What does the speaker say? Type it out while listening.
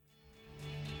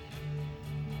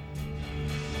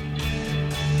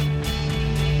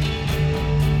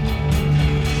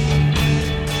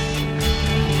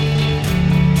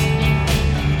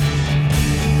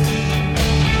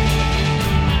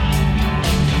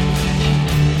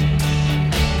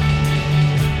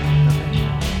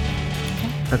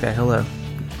Okay, hello.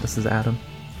 This is Adam.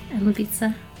 I'm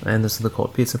Pizza. And this is the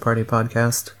Cold Pizza Party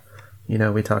podcast. You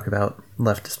know, we talk about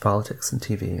leftist politics and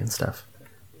TV and stuff.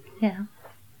 Yeah.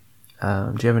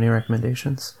 Do you have any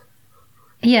recommendations?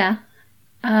 Yeah.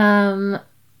 I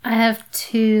have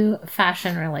two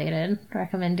fashion-related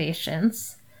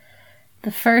recommendations.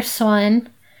 The first one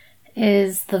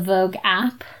is the Vogue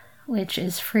app, which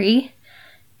is free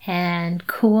and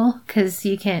cool because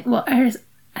you can... Well,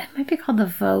 it might be called the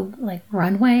Vogue,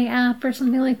 runway app or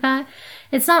something like that.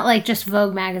 It's not, just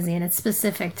Vogue magazine. It's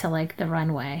specific to, the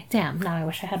runway. Damn, now I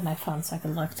wish I had my phone so I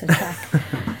could look to check.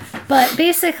 But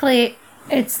basically,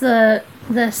 it's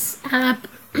this app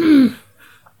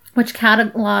which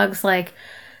catalogs,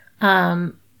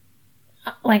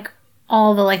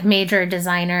 all the, major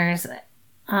designers,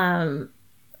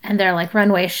 and their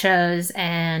runway shows,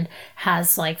 and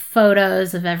has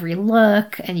photos of every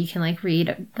look, and you can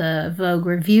read the Vogue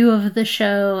review of the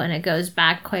show, and it goes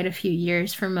back quite a few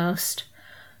years for most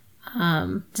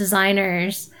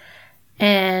designers.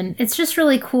 And it's just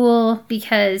really cool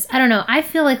because, I don't know, I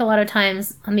feel a lot of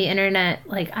times on the internet,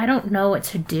 I don't know what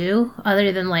to do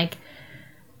other than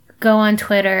go on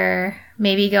Twitter,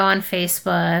 maybe go on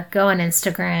Facebook, go on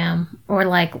Instagram, or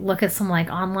look at some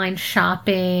online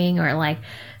shopping, or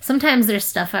sometimes there's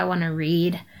stuff I want to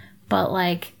read, but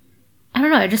I don't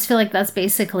know, I just feel that's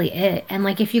basically it. And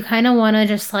if you kind of want to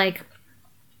just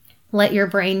let your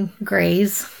brain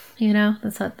graze,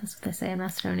 that's what they say in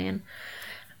Macedonian,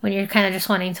 when you're kind of just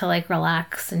wanting to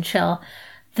relax and chill,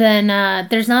 then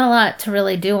there's not a lot to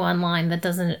really do online that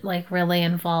doesn't really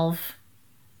involve,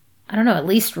 I don't know, at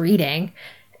least reading.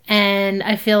 And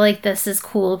I feel this is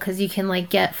cool because you can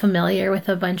get familiar with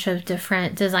a bunch of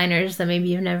different designers that maybe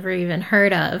you've never even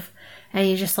heard of. And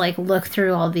you just look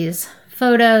through all these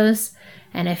photos.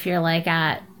 And if you're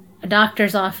at a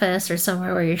doctor's office or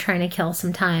somewhere where you're trying to kill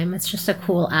some time, it's just a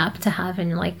cool app to have in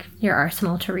your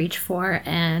arsenal to reach for,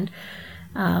 and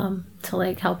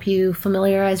to help you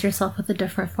familiarize yourself with a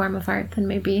different form of art than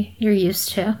maybe you're used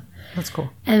to. That's cool.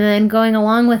 And then going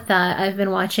along with that, I've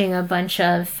been watching a bunch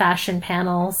of fashion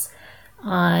panels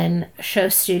on Show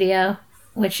Studio,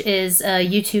 which is a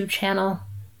YouTube channel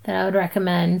that I would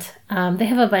recommend. They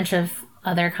have a bunch of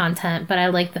other content, but I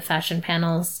like the fashion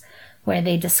panels where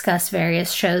they discuss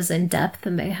various shows in depth,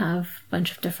 and they have a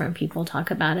bunch of different people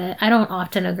talk about it. I don't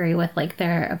often agree with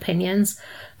their opinions,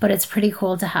 but it's pretty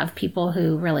cool to have people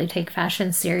who really take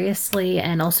fashion seriously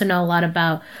and also know a lot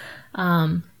about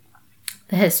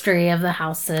the history of the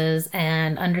houses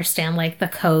and understand the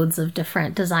codes of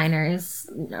different designers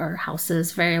or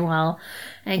houses very well,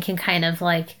 and can kind of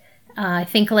I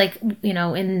think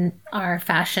in our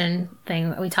fashion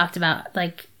thing we talked about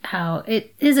how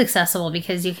it is accessible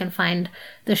because you can find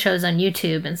the shows on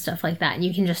YouTube and stuff like that, and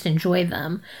you can just enjoy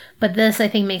them. But this, I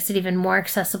think, makes it even more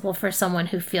accessible for someone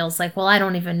who feels well, I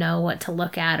don't even know what to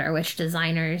look at or which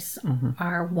designers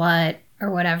are what or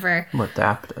whatever. What the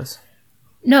app does.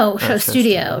 No, Show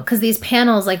Studio, because these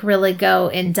panels really go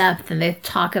in depth, and they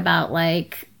talk about Louis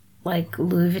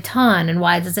Vuitton, and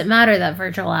why does it matter that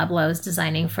Virgil Abloh is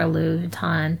designing for Louis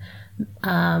Vuitton,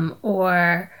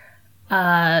 or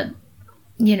why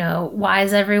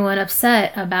is everyone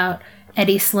upset about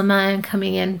Eddie Slimane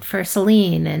coming in for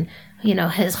Celine, and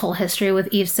his whole history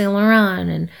with Yves Saint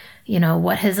Laurent, and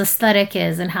what his aesthetic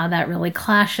is, and how that really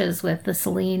clashes with the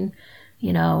Celine,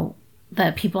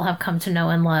 that people have come to know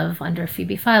and love under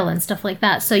Phoebe Philo and stuff like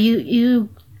that. So you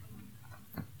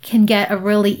can get a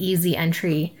really easy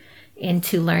entry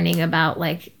into learning about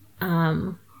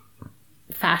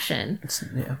fashion.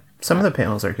 Yeah. Some of the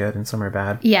panels are good and some are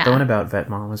bad. Yeah. The one about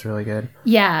Vetements was really good.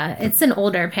 Yeah, it's an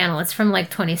older panel. It's from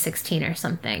 2016 or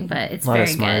something, but it's very good. A lot of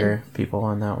smarter people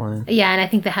on that one. Yeah, and I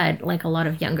think they had a lot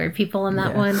of younger people in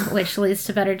that one, which leads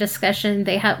to better discussion.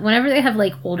 Whenever they have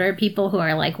older people who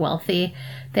are wealthy,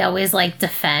 they always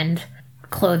defend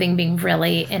clothing being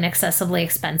really inaccessibly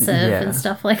expensive and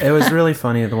stuff like that. It was really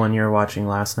funny. The one you were watching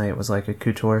last night was a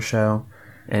couture show,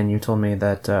 and you told me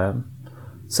that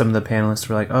some of the panelists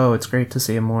were oh, it's great to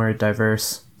see a more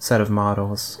diverse set of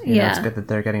models. You know, it's good that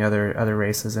they're getting other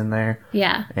races in there.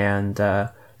 Yeah. And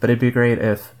but it'd be great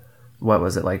if, what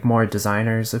was it, more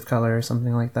designers of color or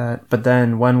something like that. But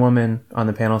then one woman on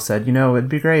the panel said, it'd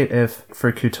be great if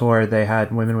for couture they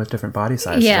had women with different body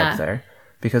sizes up there.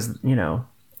 Because,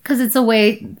 because it's a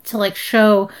way to like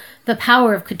show the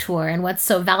power of couture and what's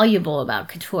so valuable about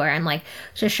couture, and like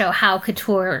to show how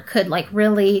couture could like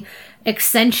really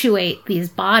accentuate these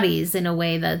bodies in a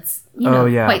way that's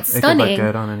quite stunning. It could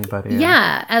look good on anybody.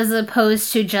 Yeah, as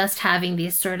opposed to just having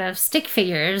these sort of stick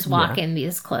figures walk in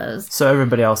these clothes. So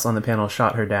everybody else on the panel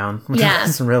shot her down, which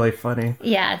is really funny.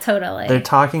 Yeah, totally. They're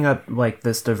talking up like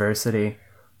this diversity.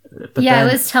 But I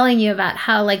was telling you about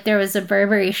how like there was a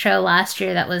Burberry show last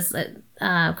year that was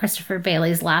Christopher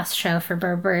Bailey's last show for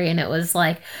Burberry, and it was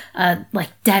like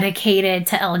dedicated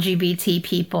to LGBT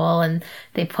people, and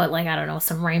they put like, I don't know,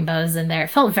 some rainbows in there. It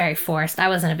felt very forced. I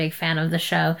wasn't a big fan of the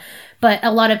show, but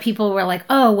a lot of people were like,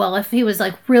 oh, well, if he was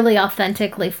like really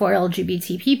authentically for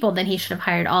LGBT people, then he should have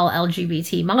hired all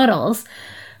LGBT models,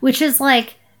 which is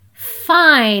like,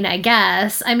 fine, I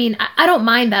guess. I mean, I don't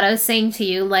mind that. I was saying to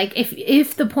you, like,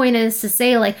 if the point is to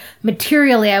say, like,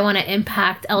 materially, I want to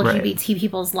impact LGBT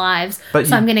people's lives,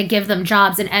 so I'm going to give them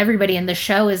jobs, and everybody in the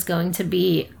show is going to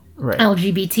be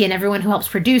LGBT, and everyone who helps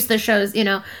produce the shows,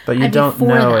 But you don't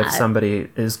know if somebody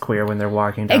is queer when they're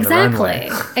walking down the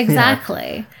runway.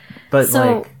 Exactly.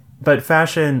 But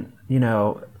fashion,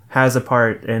 has a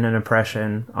part in an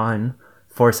oppression on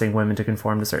forcing women to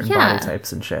conform to certain body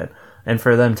types and shit. And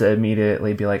for them to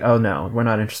immediately be like, oh, no, we're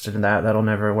not interested in that. That'll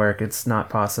never work. It's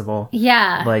not possible.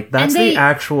 Yeah. Like, that's the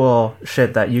actual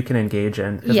shit that you can engage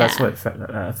in. Because that's what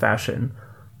fashion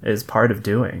is part of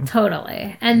doing.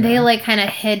 Totally. And they, like, kind of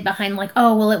hid behind, like,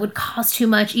 oh, well, it would cost too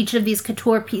much. Each of these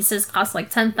couture pieces cost,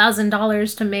 like,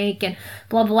 $10,000 to make and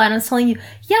blah, blah, blah. And I was telling you,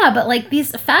 yeah, but, like, these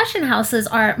fashion houses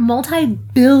are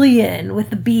multi-billion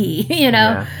with a B,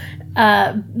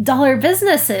 dollar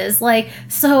businesses. Like,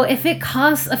 so if it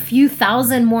costs a few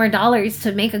 $1,000 more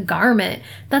to make a garment,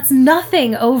 that's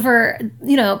nothing over,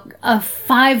 a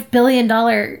 $5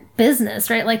 billion business,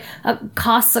 right? Like,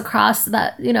 costs across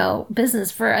that,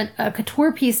 business for a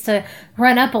couture piece to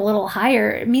run up a little higher,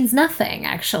 it means nothing,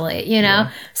 actually,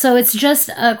 So it's just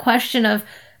a question of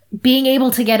being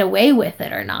able to get away with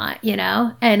it or not,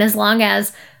 And as long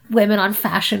as women on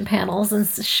fashion panels and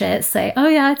shit say, oh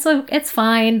yeah, it's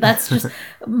fine. That's just,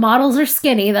 models are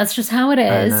skinny. That's just how it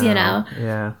is,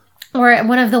 Yeah. Or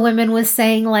one of the women was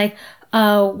saying like,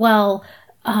 oh, well,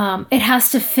 it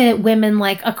has to fit women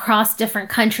like across different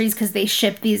countries because they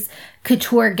ship these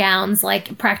couture gowns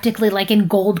like practically like in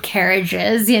gold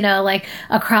carriages, like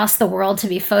across the world to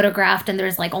be photographed. And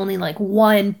there's like only like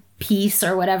one piece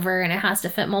or whatever, and it has to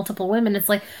fit multiple women. It's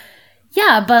like,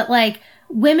 yeah, but like,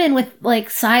 women with like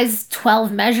size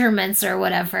 12 measurements or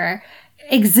whatever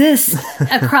exist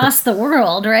across the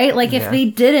world, right? Like if they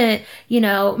didn't,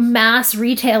 mass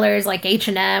retailers like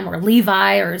H&M or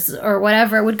Levi or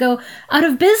whatever would go out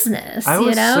of business. I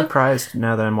was surprised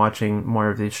now that I'm watching more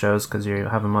of these shows, because you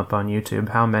have them up on YouTube,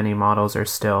 how many models are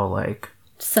still like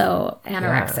so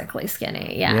anorexically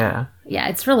skinny. Yeah,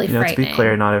 it's really frightening. To be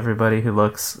clear, not everybody who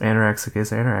looks anorexic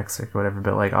is anorexic or whatever,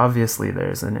 but like obviously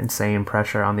there's an insane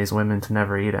pressure on these women to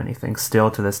never eat anything still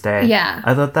to this day. Yeah,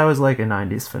 I thought that was like a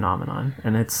 90s phenomenon,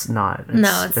 and it's not.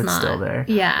 It's not. Still there.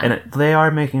 Yeah, and they are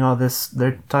making all this,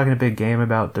 they're talking a big game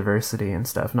about diversity and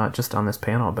stuff, not just on this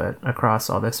panel but across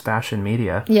all this fashion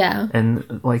media. Yeah,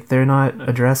 and like they're not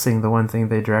addressing the one thing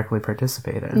they directly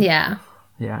participate in. Yeah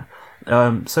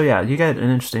So you get an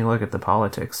interesting look at the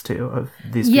politics too of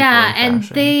these people. Yeah, and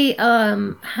they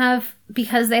have,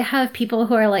 because they have people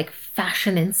who are like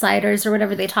fashion insiders or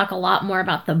whatever, they talk a lot more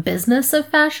about the business of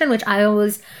fashion, which I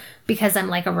always, because I'm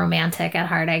like a romantic at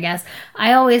heart, I guess,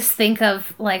 I always think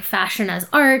of like fashion as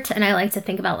art, and I like to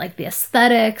think about like the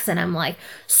aesthetics, and I'm like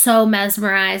so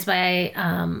mesmerized by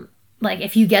like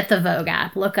if you get the Vogue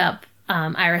app, look up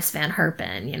Iris Van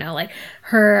Herpen, like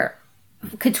her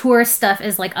couture stuff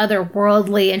is like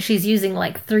otherworldly, and she's using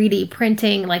like 3D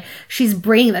printing, like she's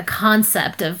bringing the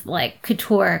concept of like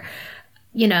couture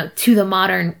to the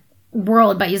modern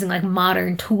world by using like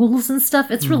modern tools and stuff.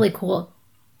 It's really cool.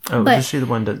 Oh, is she the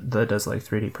one that does like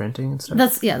 3D printing and stuff?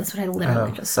 That's what I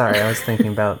literally just sorry, I was thinking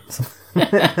about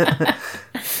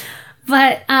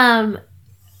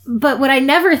But what I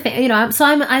never think,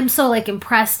 I'm so like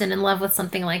impressed and in love with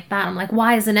something like that. I'm like,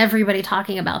 why isn't everybody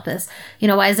talking about this?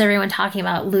 Why is everyone talking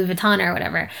about Louis Vuitton or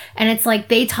whatever? And it's like,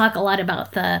 they talk a lot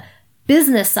about the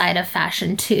business side of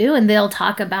fashion too. And they'll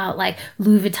talk about like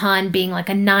Louis Vuitton being like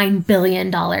a $9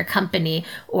 billion company,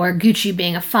 or Gucci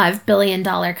being a $5 billion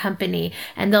company.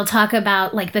 And they'll talk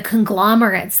about like the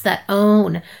conglomerates that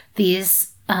own these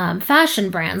fashion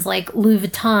brands. Like Louis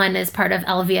Vuitton is part of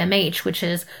LVMH, which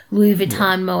is Louis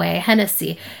Vuitton Moet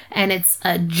Hennessy, and it's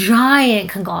a giant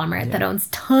conglomerate that owns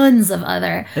tons of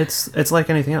other. It's like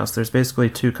anything else. There's basically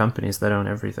two companies that own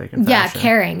everything in fashion. Yeah,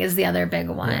 Kering is the other big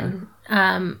one.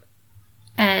 and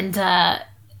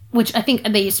which I think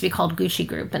they used to be called Gucci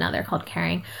Group, but now they're called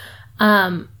Kering.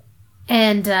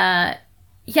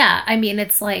 Yeah, I mean,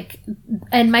 it's like,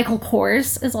 and Michael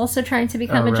Kors is also trying to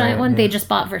become a giant one. Yeah. They just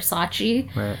bought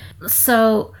Versace. Right.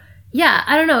 So, yeah,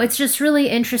 I don't know. It's just really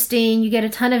interesting. You get a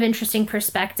ton of interesting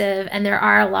perspective, and there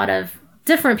are a lot of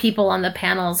different people on the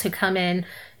panels who come in.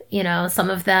 You know, some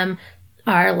of them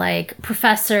are like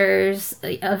professors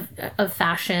of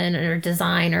fashion or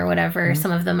design or whatever. Mm-hmm.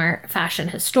 Some of them are fashion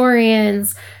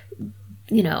historians,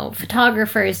 you know,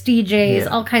 photographers, DJs,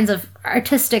 all kinds of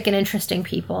artistic and interesting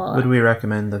people. Would we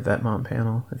recommend the Vetements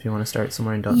panel if you want to start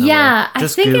somewhere and don't know where?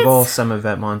 Just Google some of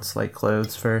Vetements' like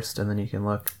clothes first, and then you can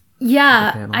look.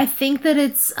 Yeah, I think that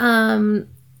it's I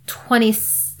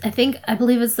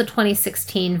believe it's the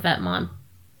 2016 Vetements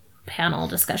panel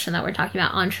discussion that we're talking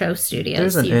about on Show Studios.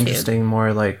 There's an YouTube. Interesting,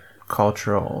 more like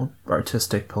cultural,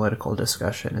 artistic, political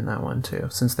discussion in that one too,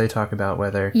 since they talk about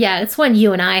whether it's one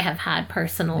you and I have had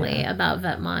personally about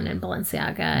Vetements and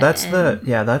Balenciaga. That's the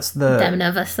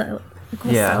Demna Vassili.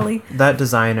 Yeah, that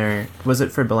designer, was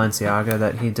it for Balenciaga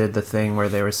that he did the thing where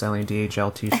they were selling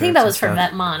DHL t-shirts? I think that was for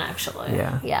Vetements, actually.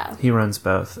 Yeah. He runs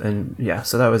both, and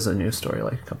so that was a news story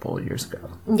like a couple of years ago.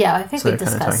 Yeah, I think we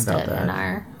discussed it in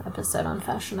our episode on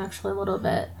fashion actually a little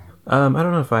bit. I don't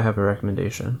know if I have a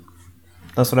recommendation.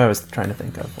 That's what I was trying to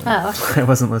think of when I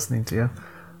wasn't listening to you.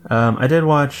 I did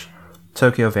watch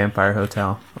Tokyo Vampire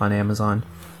Hotel on Amazon.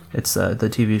 It's the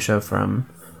TV show from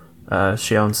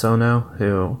Shion Sono,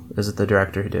 who is the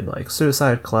director who did like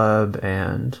Suicide Club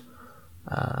and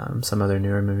some other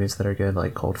newer movies that are good,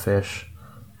 like Cold Fish.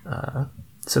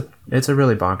 So it's a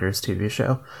really bonkers TV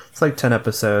show. It's like 10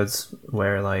 episodes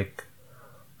where like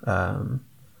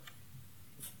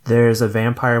there's a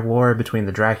vampire war between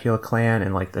the Dracula clan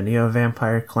and like the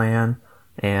Neo-Vampire clan,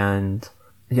 and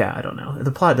I don't know.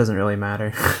 The plot doesn't really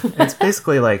matter. It's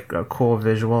basically like a cool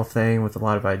visual thing with a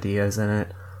lot of ideas in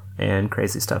it. And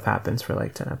crazy stuff happens for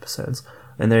like 10 episodes.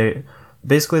 And the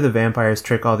vampires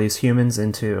trick all these humans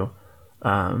into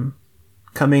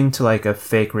coming to like a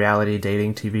fake reality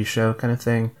dating TV show kind of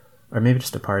thing. Or maybe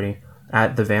just a party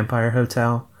at the vampire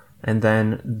hotel. And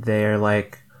then they're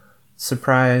like,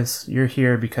 surprise, you're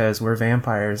here because we're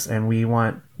vampires and we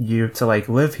want you to like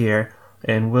live here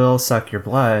and we'll suck your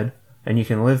blood and you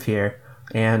can live here.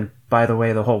 And by the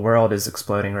way, the whole world is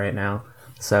exploding right now.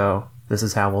 So this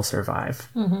is how we'll survive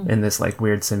in this like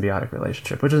weird symbiotic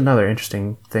relationship, which is another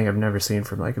interesting thing I've never seen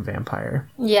from like a vampire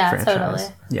franchise. Totally.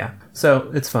 Yeah, so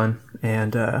it's fun,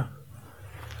 and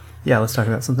let's talk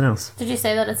about something else. Did you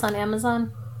say that it's on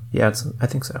Amazon? Yeah, I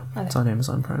think so. Okay. It's on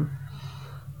Amazon Prime.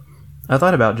 I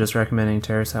thought about just recommending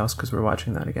Terrace House because we're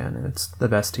watching that again, and it's the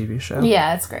best TV show.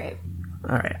 Yeah, it's great.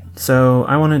 All right, so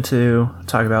I wanted to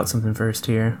talk about something first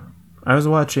here. I was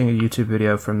watching a YouTube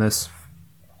video from this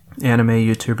anime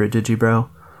YouTuber Digibro,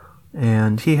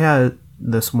 and he had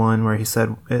this one where he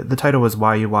said the title was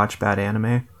Why You Watch Bad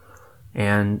Anime,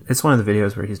 and it's one of the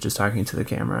videos where he's just talking to the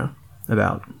camera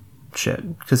about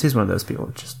shit, because he's one of those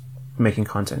people just making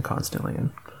content constantly.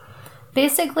 And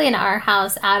basically in our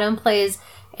house, Adam plays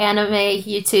anime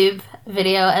YouTube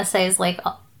video essays like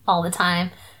all the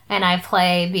time, and I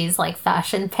play these like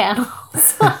fashion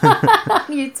panels on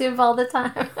YouTube all the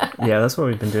time. Yeah, that's what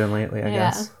we've been doing lately, I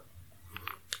guess.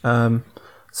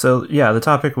 So the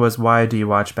topic was, why do you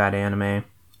watch bad anime?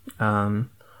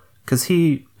 Because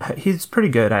he's pretty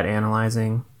good at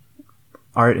analyzing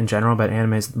art in general, but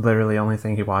anime is literally the only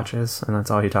thing he watches, and that's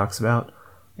all he talks about.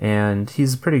 And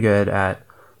he's pretty good at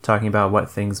talking about what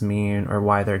things mean, or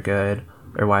why they're good,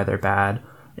 or why they're bad.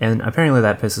 And apparently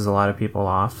that pisses a lot of people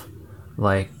off.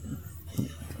 Like,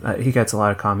 he gets a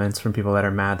lot of comments from people that are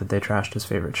mad that they trashed his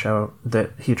favorite show, that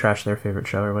he trashed their favorite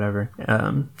show or whatever.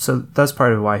 So that's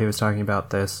part of why he was talking about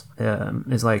this,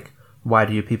 is like, why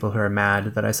do you people who are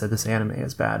mad that I said this anime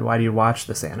is bad, why do you watch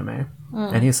this anime?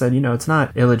 And he said, it's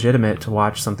not illegitimate to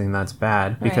watch something that's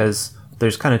bad, because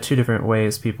there's kind of two different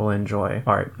ways people enjoy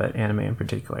art, but anime in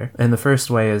particular. And the first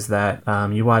way is that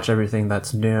you watch everything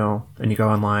that's new, and you go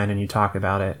online and you talk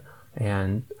about it,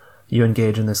 and you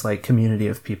engage in this like community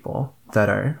of people that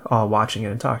are all watching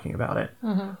it and talking about it.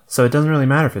 So it doesn't really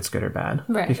matter if it's good or bad,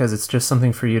 because it's just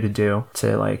something for you to do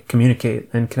to like communicate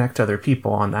and connect to other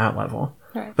people on that level.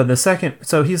 But the second,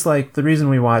 so he's like, the reason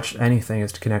we watch anything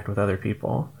is to connect with other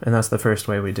people, and that's the first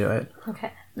way we do it.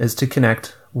 Is to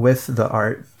connect with the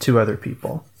art to other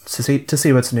people, to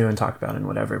see what's new and talk about it and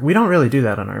whatever. We don't really do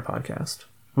that on our podcast.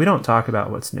 We don't talk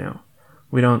about what's new.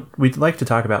 We'd like to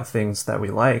talk about things that we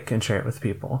like and share it with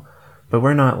people. But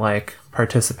we're not, like,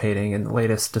 participating in the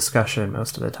latest discussion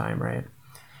most of the time, right?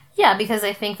 Yeah, because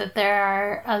I think that there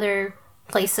are other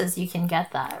places you can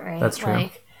get that, right? That's true.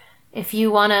 Like, if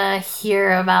you want to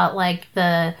hear about, like,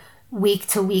 the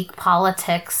week-to-week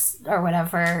politics or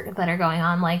whatever that are going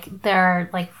on, like, there are,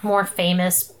 like, more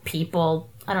famous people,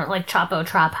 I don't like Chapo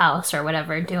Trap House or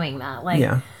whatever doing that. Like,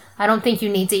 I don't think you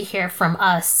need to hear from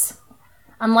us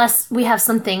unless we have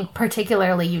something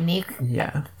particularly unique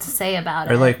to say about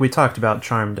it. Or like we talked about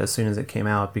Charmed as soon as it came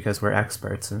out because we're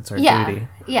experts and it's our duty.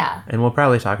 Yeah. And we'll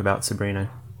probably talk about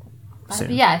Sabrina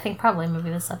soon. Yeah, I think probably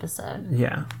maybe this episode.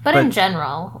 Yeah. But in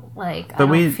general, like, I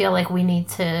don't feel like we need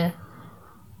to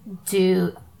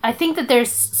do... I think that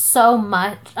there's so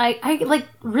much... I like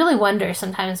really wonder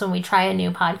sometimes when we try a new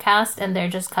podcast and they're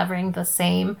just covering the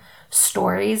same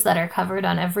stories that are covered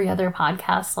on every other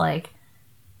podcast, like,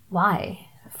 why?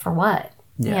 For what?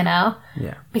 Yeah. You know?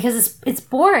 Yeah. Because it's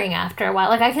boring after a while.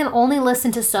 Like, I can only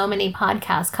listen to so many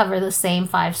podcasts cover the same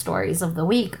 5 stories of the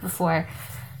week before,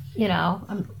 you know,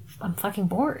 I'm fucking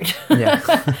bored. Yeah.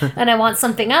 And I want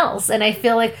something else. And I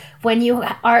feel like when you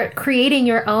are creating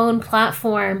your own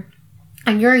platform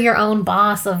and you're your own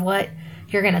boss of what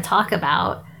you're going to talk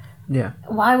about,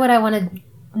 why would I want to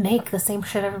make the same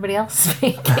shit everybody else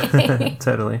is making?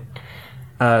 Totally.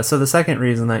 So the second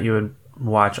reason that you would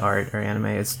watch art or anime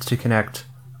is to connect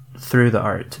through the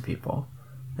art to people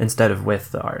instead of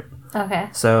with the art. Okay.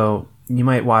 So you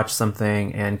might watch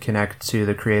something and connect to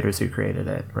the creators who created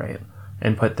it, right?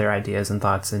 And put their ideas and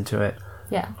thoughts into it.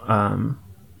 Yeah.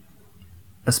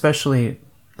 Especially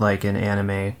like in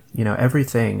anime, you know,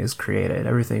 everything is created,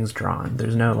 everything's drawn.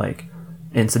 There's no like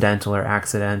incidental or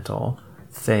accidental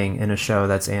thing in a show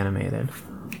that's animated.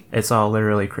 It's all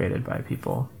literally created by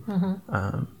people.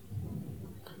 Mm-hmm.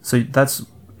 So that's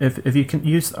if you can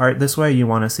use art this way, you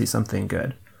want to see something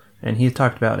good. And he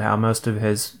talked about how most of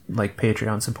his like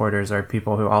Patreon supporters are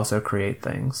people who also create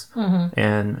things,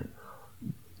 and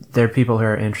they're people who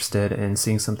are interested in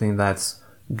seeing something that's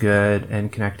good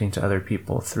and connecting to other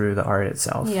people through the art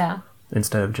itself. Yeah.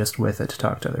 Instead of just with it to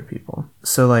talk to other people.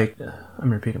 So like,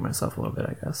 I'm repeating myself a little bit,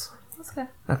 I guess. That's good.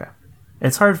 Okay.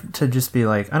 It's hard to just be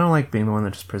like, I don't like being the one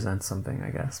that just presents something,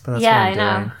 I guess. But that's what I'm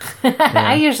know. Doing.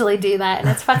 I usually do that, and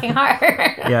it's fucking hard.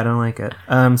 Yeah, I don't like it.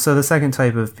 So the second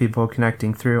type of people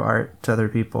connecting through art to other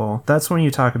people, that's when you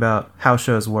talk about how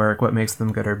shows work, what makes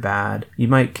them good or bad. You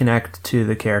might connect to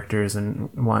the characters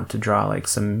and want to draw like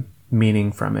some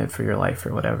meaning from it for your life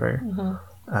or whatever.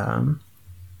 Mm-hmm.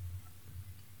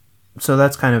 So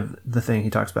that's kind of the thing he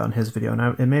talks about in his video.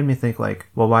 And it made me think like,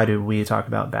 well, why do we talk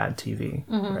about bad TV,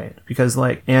 right? Because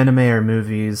like anime or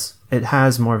movies, it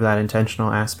has more of that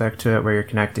intentional aspect to it where you're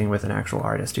connecting with an actual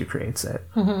artist who creates it.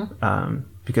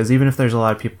 Because even if there's a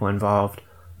lot of people involved,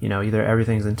 you know, either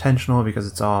everything's intentional because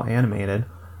it's all animated,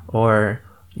 or,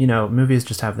 you know, movies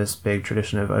just have this big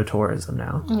tradition of auteurism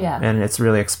now. Yeah. And it's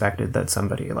really expected that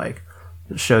somebody like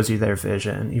shows you their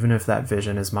vision, even if that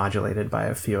vision is modulated by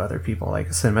a few other people, like a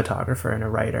cinematographer and a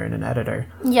writer and an editor.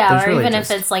 Yeah, there's or really even if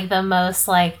it's like the most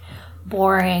like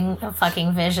boring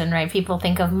fucking vision, right? People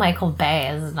think of Michael Bay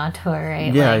as an auteur,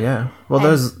 right? Yeah, like, yeah. Well,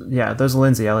 those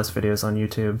Lindsay Ellis videos on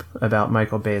YouTube about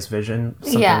Michael Bay's vision,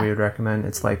 something we would recommend.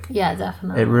 It's like, yeah,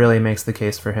 definitely. It really makes the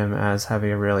case for him as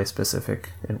having a really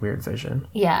specific and weird vision.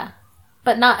 Yeah,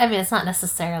 but it's not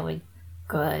necessarily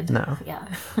good. No. Yeah.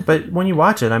 But when you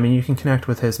watch it, I mean, you can connect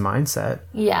with his mindset.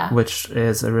 Yeah. Which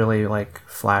is a really, like,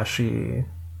 flashy,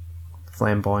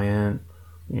 flamboyant,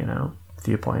 you know,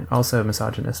 viewpoint. Also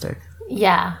misogynistic.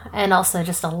 Yeah. And also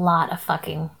just a lot of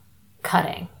fucking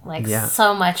cutting. Like,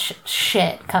 so much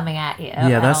shit coming at you.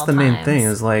 Yeah, that's the main thing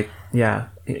is, like, yeah,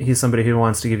 he's somebody who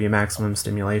wants to give you maximum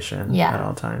stimulation at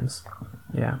all times.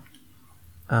 Yeah.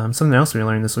 Something else we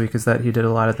learned this week is that he did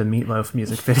a lot of the Meatloaf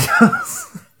music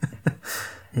videos.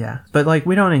 Yeah, but like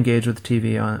we don't engage with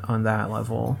TV on that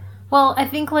level. Well, I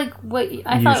think like what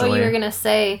I thought what you were gonna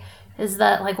say is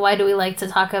that like why do we like to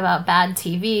talk about bad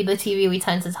TV? The TV we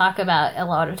tend to talk about a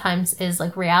lot of times is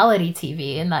like reality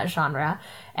TV in that genre,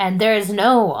 and there is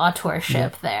no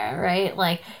authorship there, right?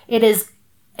 Like it is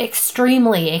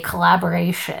extremely a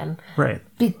collaboration, right,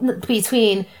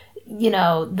 between you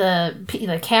know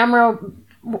the camera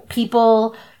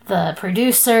people, the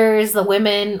producers, the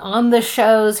women on the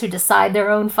shows who decide their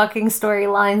own fucking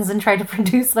storylines and try to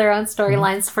produce their own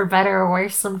storylines for better or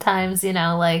worse sometimes, you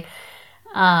know, like...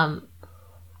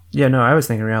 Yeah, no, I was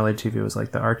thinking reality TV was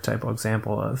like the archetypal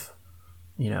example of,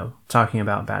 you know, talking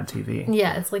about bad TV.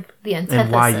 Yeah, it's like the antithesis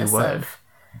and why you would.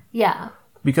 Yeah.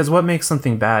 Because what makes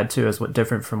something bad, too, is what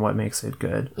different from what makes it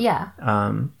good. Yeah.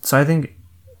 So I think,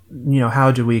 you know,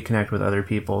 how do we connect with other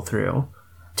people through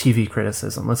TV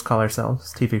criticism? Let's call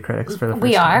ourselves TV critics for the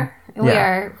first time. We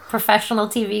are professional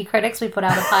TV critics. We put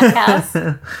out a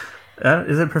podcast.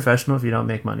 Is it professional if you don't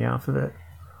make money off of it?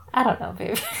 I don't know,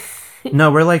 baby.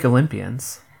 No, we're like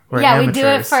Olympians. We're amateurs. We do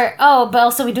it for... Oh, but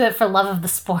also we do it for love of the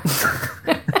sport.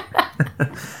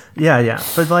 Yeah.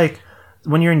 But like,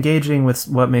 when you're engaging with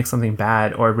what makes something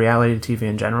bad, or reality TV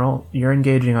in general, you're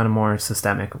engaging on a more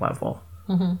systemic level.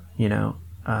 Mm-hmm. You know?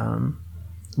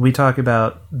 We talk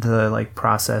about the like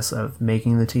process of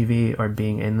making the TV or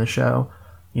being in the show.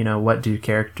 You know, what do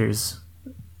characters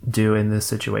do in this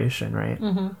situation, right?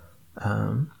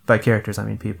 Mm-hmm. By characters, I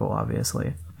mean people,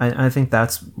 obviously. I think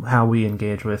that's how we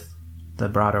engage with the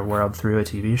broader world through a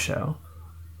TV show,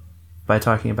 by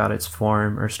talking about its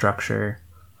form or structure.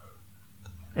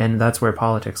 And that's where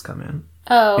politics come in.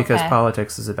 Oh, okay. Because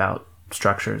politics is about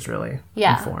structures, really.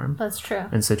 Yeah, and form. That's true.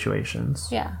 And situations.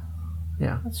 Yeah.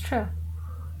 That's true.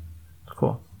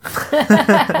 Cool.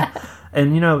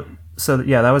 And, you know, so,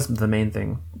 yeah, that was the main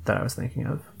thing that I was thinking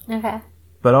of. Okay.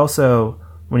 But also,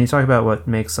 when you talk about what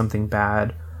makes something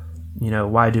bad, you know,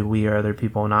 why do we or other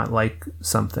people not like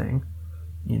something?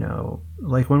 You know,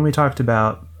 like when we talked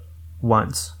about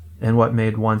Once and what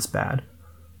made Once bad.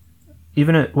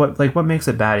 What makes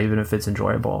it bad, even if it's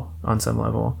enjoyable on some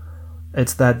level,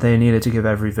 it's that they needed to give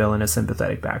every villain a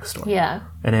sympathetic backstory. Yeah.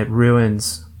 And it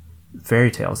ruins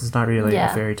fairy tales. It's not really a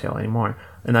fairy tale anymore.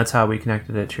 And that's how we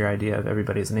connected it to your idea of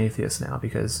everybody's an atheist now,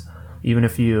 because even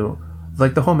if you,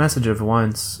 like, the whole message of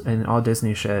Once and all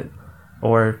Disney shit,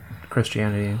 or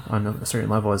Christianity on a certain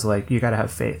level, is like, you gotta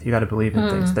have faith. You gotta believe in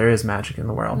things. There is magic in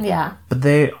the world. Yeah. But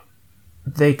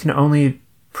they can only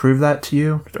prove that to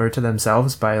you or to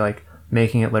themselves by, like,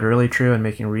 making it literally true and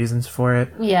making reasons for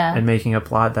it. Yeah. And making a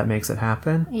plot that makes it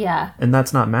happen. Yeah. And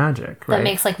that's not magic, right? That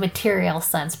makes, like, material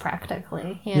sense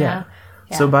practically, you know? Yeah.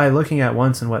 So by looking at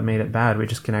Once and what made it bad, we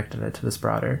just connected it to this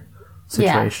broader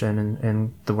situation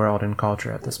and the world and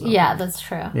culture at this moment. Yeah, that's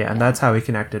true. Yeah, and that's how we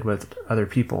connected with other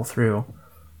people, through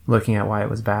looking at why it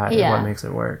was bad and what makes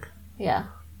it work. Yeah.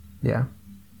 Yeah.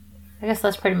 I guess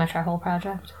that's pretty much our whole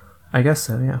project. I guess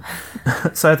so,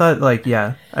 yeah. So I thought, like,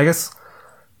 I guess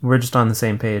we're just on the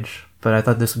same page, but I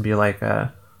thought this would be like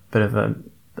a bit of a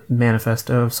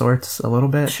manifesto of sorts, a little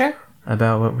bit. Sure.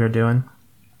 About what we're doing.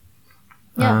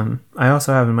 Yeah. I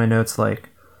also have in my notes, like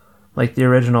the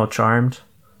original Charmed.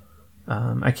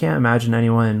 I can't imagine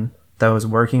anyone that was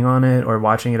working on it or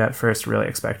watching it at first really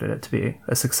expected it to be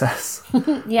a success.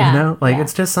 Yeah. You know? Like,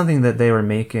 it's just something that they were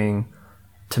making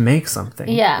to make something.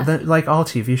 Yeah. Like all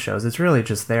TV shows, it's really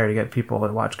just there to get people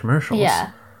to watch commercials.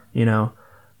 Yeah. You know?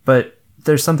 But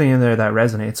there's something in there that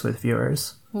resonates with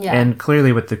viewers. Yeah. And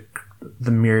clearly with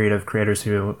the myriad of creators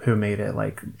who made it,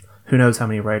 like, who knows how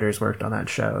many writers worked on that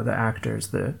show, the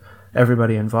actors,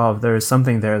 everybody involved. There is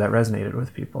something there that resonated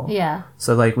with people. Yeah.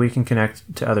 So, like, we can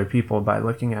connect to other people by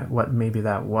looking at what maybe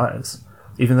that was.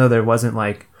 Even though there wasn't,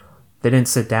 like, they didn't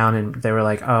sit down and they were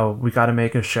like, oh, we got to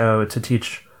make a show to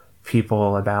teach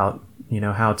people about, you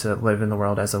know, how to live in the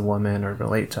world as a woman or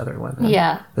relate to other women.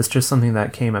 Yeah. It's just something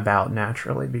that came about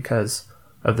naturally because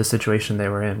of the situation they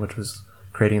were in, which was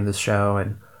creating this show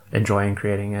and enjoying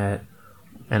creating it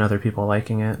and other people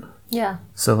liking it. Yeah.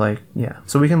 So, like,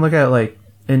 so we can look at, like,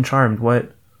 in Charmed,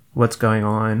 what's going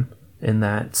on in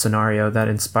that scenario that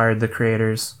inspired the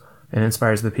creators and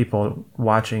inspires the people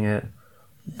watching it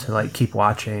to, like, keep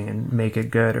watching and make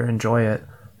it good or enjoy it.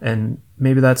 And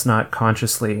maybe that's not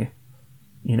consciously,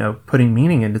 you know, putting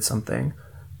meaning into something,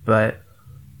 but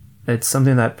it's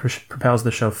something that propels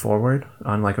the show forward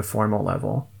on, like, a formal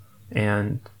level.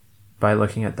 And by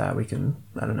looking at that, we can,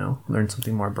 I don't know, learn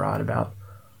something more broad about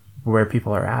where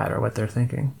people are at or what they're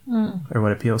thinking or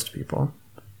what appeals to people.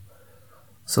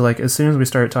 So, like, as soon as we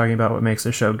start talking about what makes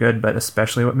a show good, but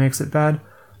especially what makes it bad,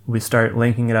 we start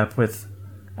linking it up with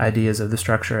ideas of the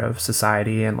structure of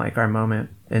society and, like, our moment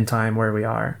in time where we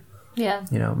are. Yeah.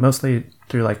 You know, mostly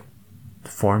through, like,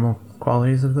 formal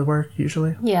qualities of the work,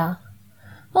 usually. Yeah.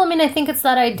 Well, I mean, I think it's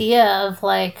that idea of,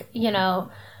 like, you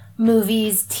know,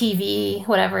 movies, TV,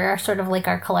 whatever, are sort of like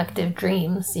our collective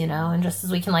dreams, you know, and just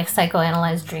as we can, like,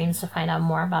 psychoanalyze dreams to find out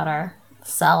more about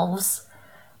ourselves,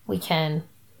 we can,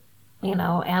 you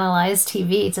know, analyze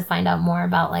TV to find out more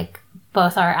about, like,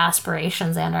 both our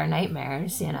aspirations and our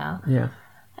nightmares, you know? Yeah.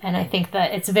 And I think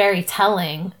that it's very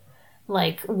telling,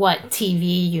 like, what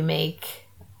TV you make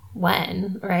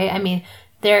when, right? I mean,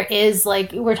 there is,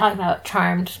 like, we're talking about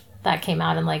Charmed that came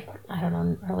out in, like, I don't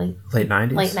know, late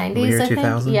 90s? Late 90s, I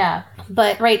think. Yeah.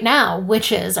 But right now,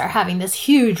 witches are having this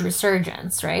huge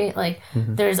resurgence, right? Like,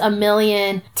 there's a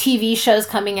million TV shows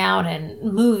coming out and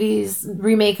movies,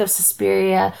 remake of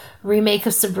Suspiria, remake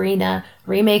of Sabrina,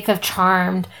 remake of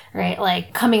Charmed, right?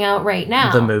 Like, coming out right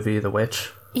now. The movie, The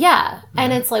Witch. Yeah.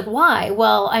 And it's like, why?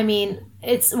 Well, I mean,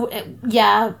 it's,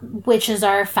 yeah, witches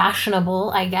are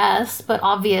fashionable, I guess, but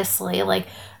obviously, like,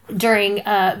 during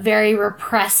a very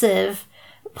repressive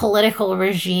political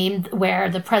regime where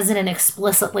the president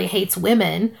explicitly hates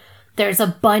women, there's a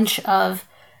bunch of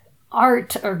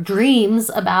art or dreams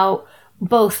about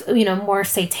both, you know, more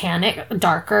satanic,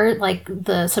 darker, like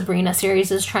the Sabrina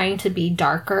series is trying to be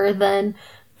darker than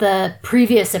the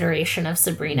previous iteration of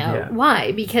Sabrina. Yeah.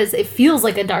 Why? Because it feels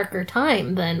like a darker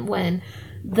time than when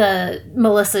the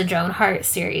Melissa Joan Hart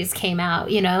series came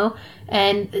out, you know?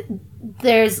 And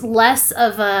there's less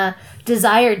of a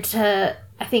desire to,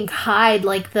 I think, hide,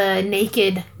 like, the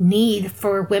naked need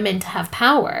for women to have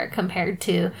power compared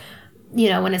to, you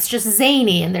know, when it's just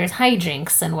zany and there's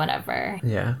hijinks and whatever.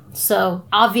 Yeah. So,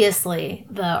 obviously,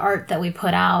 the art that we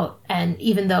put out, and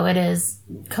even though it is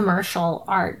commercial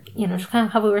art, you know, just kind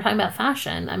of how we were talking about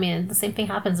fashion. I mean, the same thing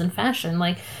happens in fashion.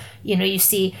 Like, you know, you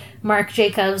see Marc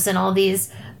Jacobs and all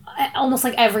these, almost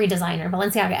like every designer,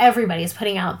 Balenciaga, everybody's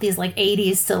putting out these, like,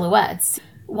 80s silhouettes.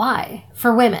 Why?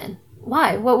 For women.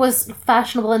 Why? What was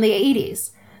fashionable in the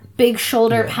 80s? Big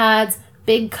shoulder pads,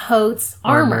 big coats,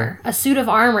 armor. A suit of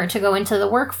armor to go into the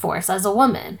workforce as a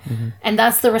woman. Mm-hmm. And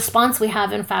that's the response we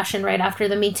have in fashion right after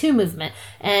the Me Too movement.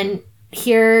 And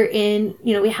here in,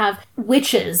 you know, we have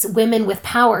witches, women with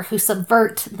power who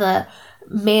subvert the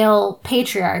male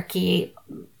patriarchy,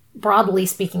 broadly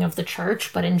speaking of the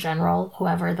church, but in general,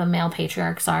 whoever the male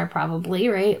patriarchs are, probably,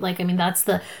 right? Like, I mean, that's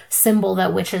the symbol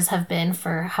that witches have been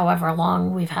for however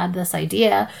long we've had this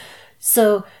idea.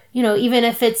 So, you know, even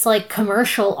if it's like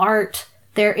commercial art,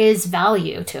 there is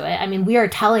value to it. I mean, we are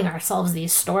telling ourselves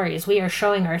these stories. We are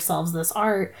showing ourselves this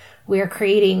art. We are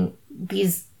creating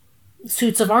these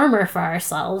suits of armor for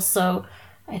ourselves. So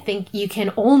I think you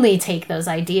can only take those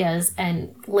ideas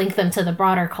and link them to the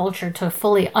broader culture to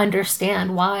fully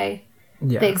understand why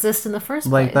they exist in the first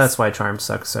place. Like, that's why Charmed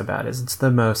sucks so bad, is it's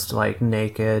the most, like,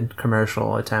 naked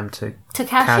commercial attempt to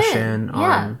cash in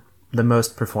on the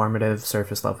most performative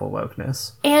surface level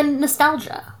wokeness and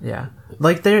nostalgia. Yeah,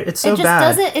 like, it's so it just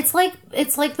bad. Doesn't.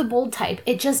 It's like the Bold Type.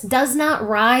 It just does not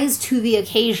rise to the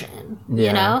occasion. Yeah,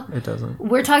 you know, it doesn't.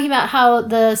 We're talking about how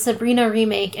the Sabrina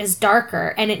remake is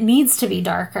darker, and it needs to be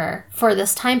darker for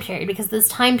this time period because this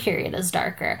time period is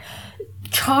darker.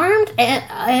 Charmed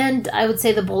and I would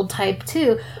say the Bold Type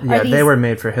too. They were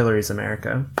made for Hillary's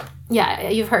America. Yeah,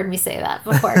 you've heard me say that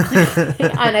before,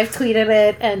 and I've tweeted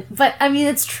it. But I mean,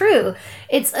 it's true.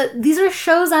 It's these are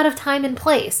shows out of time and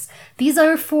place. These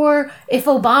are for if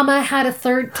Obama had a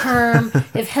third term,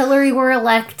 if Hillary were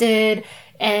elected,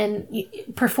 and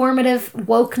performative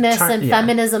wokeness and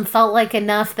feminism felt like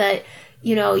enough that,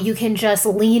 you know, you can just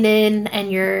lean in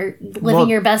and you're living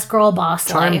your best girl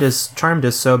boss life. Charmed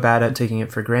is so bad at taking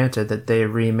it for granted that they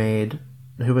remade.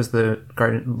 Who was the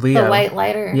guardian? Leo. The white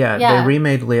lighter. Yeah, they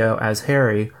remade Leo as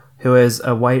Harry, who is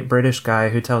a white British guy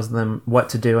who tells them what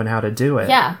to do and how to do it.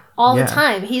 Yeah, all the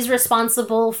time. He's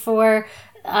responsible for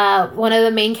one of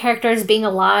the main characters being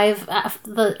alive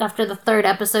after the third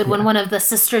episode when one of the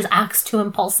sisters acts too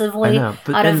impulsively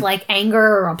out of like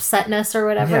anger or upsetness or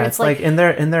whatever. Yeah, it's like in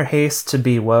their haste to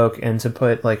be woke and to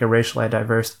put like a racially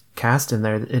diverse cast in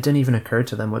there, it didn't even occur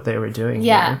to them what they were doing.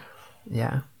 Yeah. Here.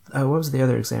 Yeah. Oh, what was the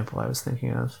other example I was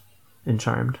thinking of in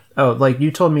Charmed? Oh, like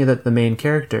you told me that the main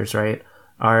characters, right,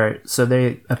 so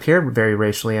they appear very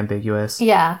racially ambiguous.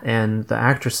 Yeah. And the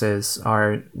actresses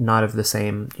are not of the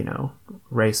same, you know,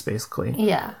 race, basically.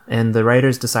 Yeah. And the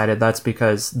writers decided that's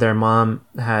because their mom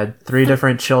had 3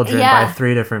 different children by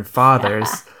 3 different fathers.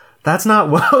 Yeah. That's not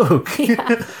woke.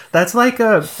 Yeah. That's like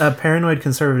a paranoid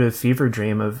conservative fever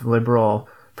dream of liberal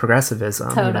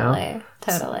progressivism. Totally. You know?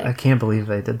 Totally. I can't believe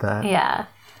they did that. Yeah.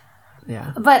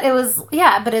 Yeah. But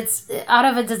it's out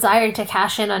of a desire to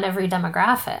cash in on every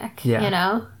demographic, you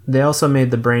know? They also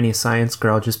made the brainy science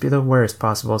girl just be the worst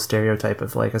possible stereotype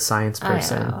of, like, a science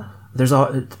person. I know. There's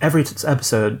every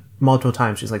episode, multiple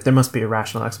times, she's like, there must be a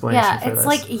rational explanation for this. Yeah, it's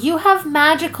like, you have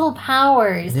magical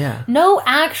powers. Yeah. No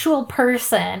actual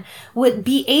person would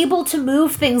be able to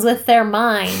move things with their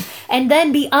mind and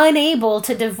then be unable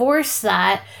to divorce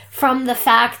that from the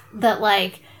fact that,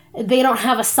 like, they don't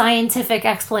have a scientific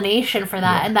explanation for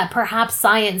that, and that perhaps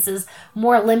science is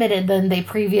more limited than they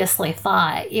previously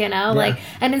thought, you know? Like,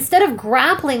 and instead of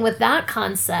grappling with that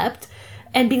concept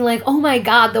and being like, oh my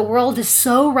God, the world is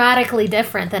so radically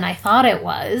different than I thought it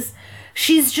was,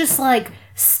 she's just like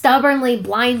stubbornly,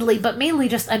 blindly, but mainly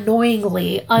just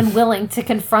annoyingly unwilling to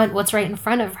confront what's right in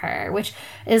front of her, which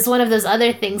is one of those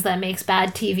other things that makes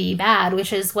bad TV bad,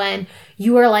 which is when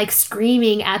you are like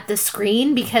screaming at the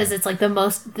screen because it's like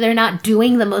they're not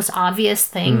doing the most obvious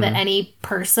thing that any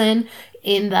person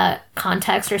in the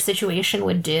context or situation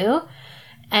would do.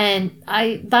 And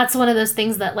that's one of those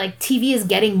things that like TV is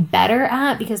getting better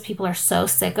at because people are so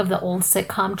sick of the old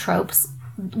sitcom tropes,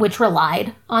 which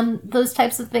relied on those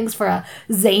types of things for a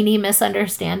zany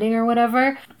misunderstanding or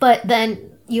whatever. But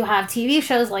then you have TV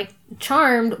shows like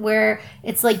Charmed where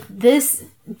it's like, this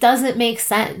doesn't make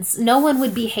sense. No one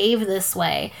would behave this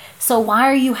way. So why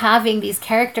are you having these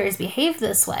characters behave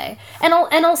this way? And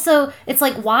also, it's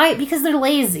like, why? Because they're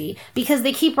lazy. Because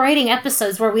they keep writing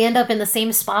episodes where we end up in the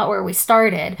same spot where we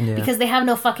started. Yeah. Because they have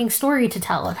no fucking story to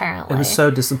tell, apparently. It was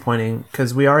so disappointing,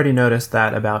 because we already noticed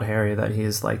that about Harry, that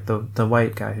he's like the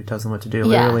white guy who tells him what to do,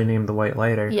 literally named the White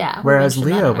Lighter. Yeah. Whereas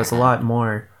Leo was a lot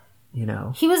more, you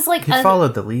know... He was like... He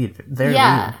followed the lead. Their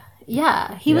lead.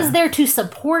 Yeah, he was there to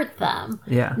support them,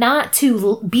 yeah, not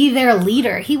to be their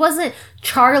leader. He wasn't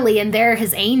Charlie and they're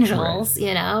his angels, right.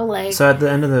 You know? Like, so at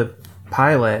the end of the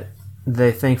pilot,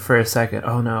 they think for a second,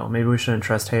 oh no, maybe we shouldn't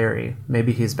trust Harry.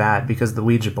 Maybe he's bad because the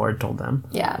Ouija board told them.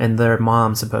 Yeah. And their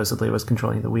mom supposedly was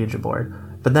controlling the Ouija board.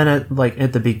 But then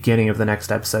at the beginning of the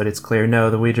next episode, it's clear, no,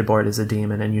 the Ouija board is a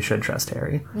demon and you should trust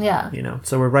Harry. Yeah. You know,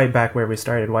 so we're right back where we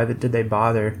started. Why did they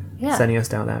bother sending us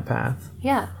down that path?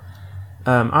 Yeah.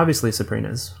 Obviously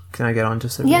Sabrina's. Can I get on to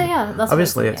Sabrina? Yeah. That's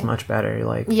obviously it's much better.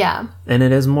 Like, yeah. And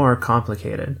it is more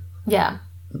complicated. Yeah.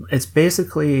 It's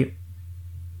basically...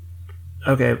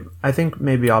 Okay, I think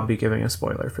maybe I'll be giving a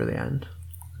spoiler for the end.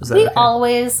 Is that okay?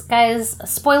 Always, guys,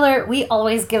 spoiler, we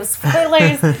always give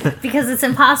spoilers because it's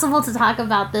impossible to talk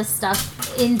about this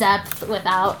stuff in depth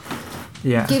without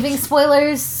giving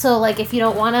spoilers. So, like, if you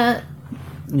don't want to...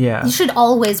 Yeah. You should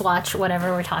always watch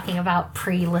whatever we're talking about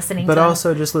pre-listening but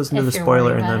also just listen to the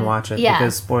spoiler and then watch it. Yeah.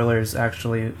 Because spoilers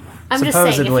actually... I'm just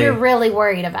saying, if you're really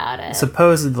worried about it.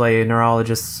 Supposedly,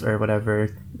 neurologists or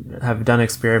whatever have done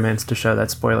experiments to show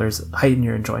that spoilers heighten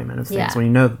your enjoyment of things when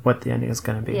you know what the ending is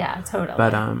going to be. Yeah, totally.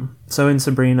 But, so in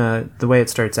Sabrina, the way it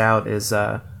starts out is,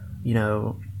 you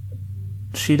know,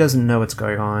 she doesn't know what's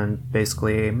going on,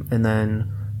 basically, and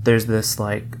then there's this,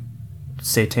 like,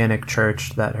 satanic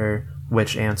church that her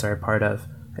witch aunts are a part of,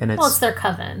 and it's their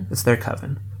coven. It's their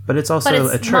coven, but it's also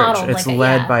a church. It's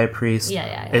led by a priest.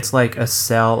 Yeah. It's like a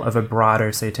cell of a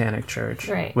broader satanic church,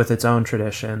 right, with its own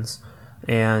traditions,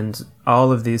 and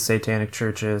all of these satanic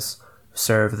churches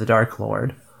serve the Dark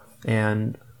Lord,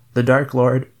 and the Dark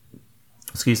Lord,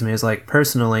 is like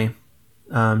personally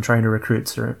trying to recruit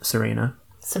Sabrina.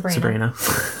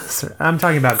 I'm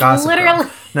talking about Gossip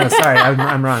Girl. No, sorry,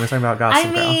 I'm wrong. I'm talking about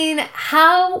Gossip Girl. I mean,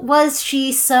 how was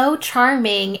she so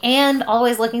charming and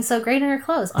always looking so great in her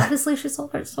clothes? Obviously, she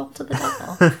sold her soul to the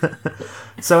devil.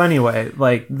 So anyway,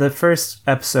 like, the first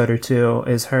episode or two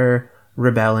is her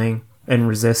rebelling and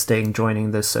resisting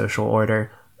joining this social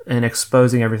order and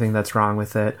exposing everything that's wrong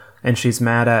with it. And she's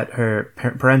mad at her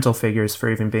parental figures for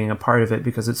even being a part of it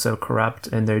because it's so corrupt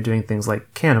and they're doing things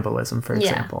like cannibalism, for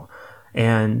example.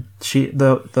 And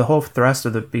the whole thrust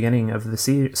of the beginning of the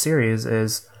series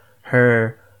is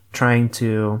her trying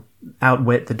to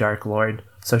outwit the Dark Lord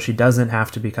so she doesn't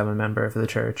have to become a member of the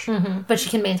church. Mm-hmm. But she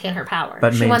can maintain her power.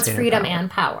 She wants freedom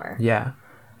and power. Yeah.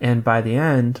 And by the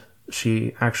end,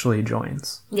 she actually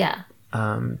joins. Yeah.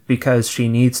 Because she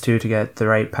needs to get the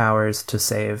right powers to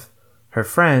save her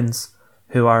friends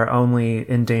who are only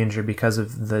in danger because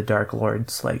of the Dark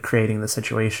Lords, like, creating the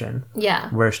situation. Yeah.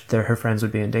 Where her friends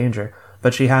would be in danger.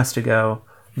 But she has to go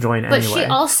join anyway. But she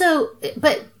also...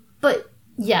 But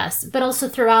yes. But also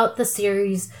throughout the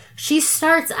series, she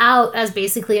starts out as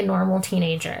basically a normal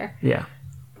teenager. Yeah.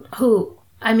 Who...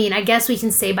 I mean, I guess we can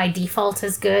say by default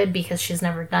is good because she's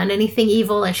never done anything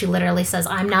evil, and she literally says,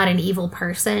 I'm not an evil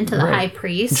person to the high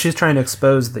priest. And she's trying to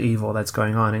expose the evil that's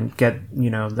going on and get,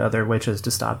 you know, the other witches to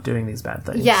stop doing these bad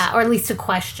things. Yeah, or at least to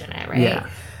question it, right?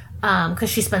 Yeah. Because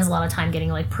she spends a lot of time getting,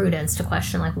 like, Prudence to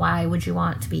question, like, why would you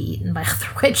want to be eaten by other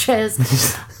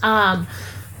witches?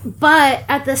 But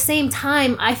at the same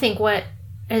time, I think what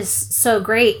is so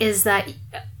great is that...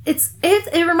 It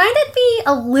reminded me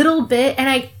a little bit, and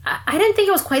I didn't think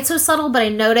it was quite so subtle, but I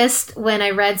noticed when I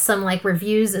read some, like,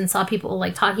 reviews and saw people,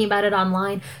 like, talking about it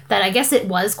online that I guess it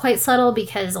was quite subtle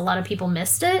because a lot of people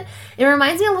missed it. It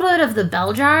reminds me a little bit of the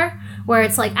Bell Jar, where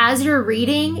it's like, as you're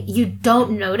reading, you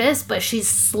don't notice, but she's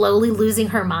slowly losing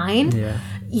her mind. Yeah.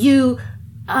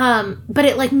 But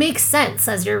it, like, makes sense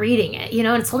as you're reading it, you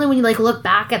know, and it's only when you, like, look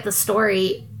back at the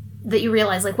story that you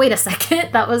realize, like, wait a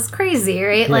second, that was crazy,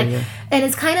 right? And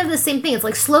it's kind of the same thing. It's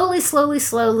like slowly,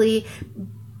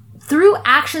 through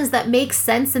actions that make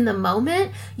sense in the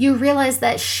moment, you realize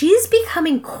that she's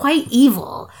becoming quite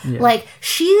evil. Yeah. Like,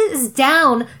 she is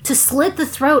down to slit the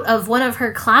throat of one of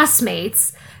her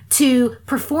classmates to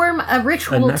perform a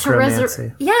ritual to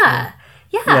resurrect. Yeah.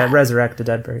 resurrect a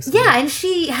dead person. Yeah, and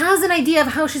she has an idea of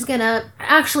how she's going to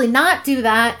actually not do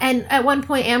that. And at one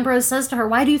point, Ambrose says to her,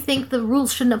 why do you think the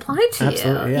rules shouldn't apply to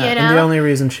Absolutely, you? Yeah. You know? And the only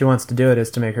reason she wants to do it is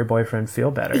to make her boyfriend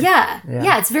feel better. Yeah,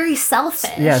 it's very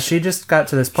selfish. Yeah, she just got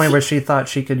to this point where she thought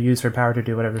she could use her power to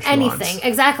do whatever she wants. Anything,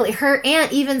 exactly. Her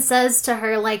aunt even says to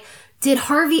her, like, did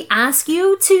Harvey ask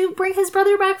you to bring his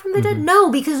brother back from the dead? No,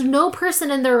 because no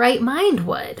person in their right mind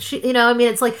would. She,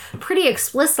 it's like pretty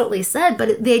explicitly said,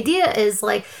 but the idea is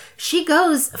like she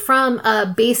goes from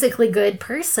a basically good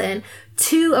person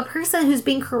to a person who's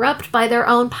being corrupted by their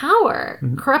own power.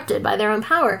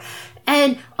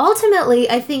 And ultimately,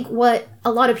 I think what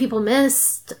a lot of people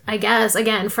missed, I guess,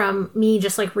 again, from me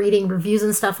just like reading reviews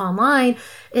and stuff online,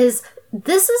 is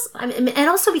and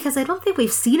also because I don't think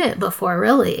we've seen it before,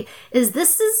 really,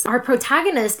 our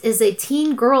protagonist is a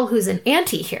teen girl who's an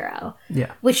anti-hero.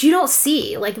 Yeah. Which you don't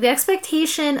see. Like, the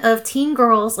expectation of teen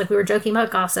girls, like we were joking about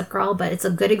Gossip Girl, but it's a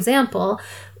good example,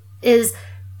 is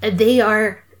they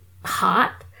are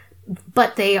hot,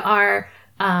 but they are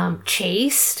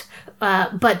chaste.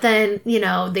 But then,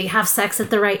 they have sex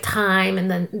at the right time, and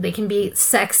then they can be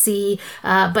sexy,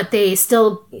 but they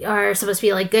still are supposed to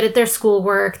be, like, good at their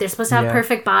schoolwork. They're supposed to have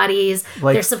perfect bodies.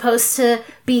 Like, they're supposed to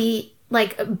be,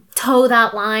 like, toe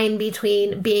that line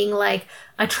between being, like,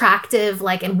 attractive,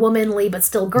 like, and womanly, but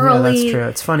still girly. Yeah, that's true.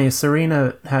 It's funny.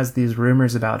 Serena has these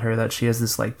rumors about her that she is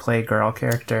this, like, playgirl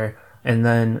character, and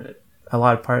then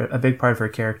a big part of her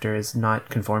character is not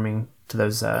conforming to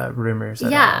those rumors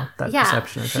at all. That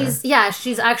perception of her.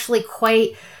 She's actually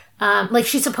quite like,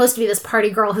 she's supposed to be this party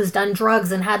girl who's done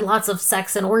drugs and had lots of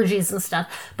sex and orgies and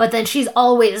stuff, but then she's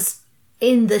always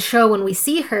in the show, when we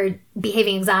see her,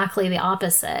 behaving exactly the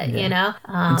opposite.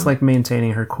 It's like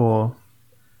maintaining her cool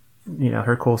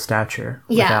stature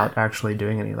without actually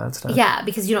doing any of that stuff. Yeah,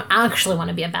 because you don't actually want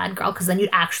to be a bad girl, because then you'd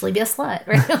actually be a slut,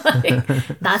 right?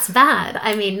 Like, that's bad.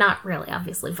 I mean, not really,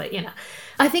 obviously, but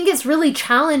I think it's really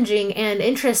challenging and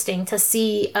interesting to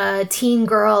see a teen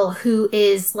girl who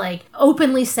is, like,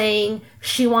 openly saying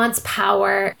she wants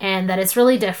power, and that it's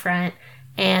really different,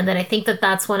 and that I think that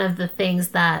that's one of the things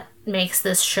that makes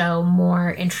this show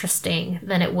more interesting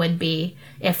than it would be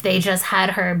if they just had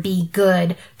her be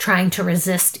good, trying to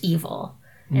resist evil.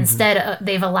 Instead,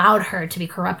 they've allowed her to be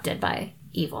corrupted by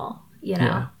evil,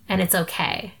 and it's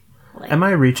okay. Like, am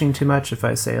I reaching too much if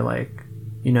I say, like,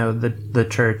 the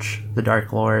church, the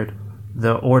Dark Lord,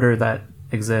 the order that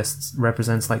exists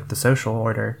represents, like, the social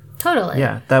order? Totally.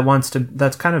 Yeah,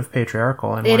 that's kind of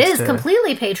patriarchal. And it is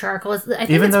completely patriarchal. I think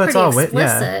even though it's all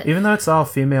explicit. even though it's all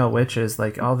female witches,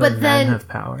 like, all the men have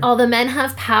power. All the men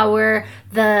have power.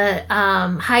 The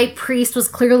high priest was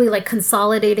clearly, like,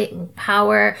 consolidating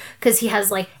power, because he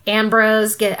has, like,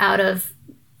 Ambrose get out of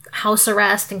house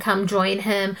arrest and come join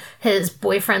him. His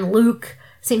boyfriend Luke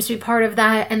seems to be part of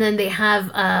that, and then they have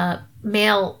a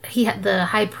male. The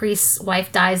high priest's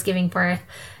wife dies giving birth,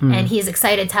 and he's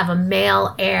excited to have a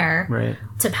male heir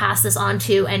to pass this on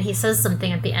to. And he says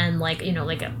something at the end, like,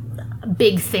 like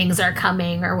big things are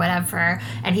coming or whatever,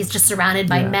 and he's just surrounded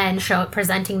by men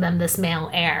presenting them this male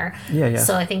heir.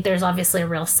 So I think there's obviously a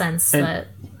real sense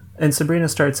and Sabrina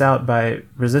starts out by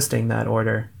resisting that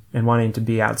order and wanting to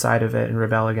be outside of it and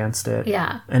rebel against it.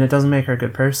 Yeah. And it doesn't make her a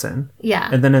good person. Yeah.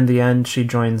 And then in the end, she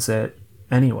joins it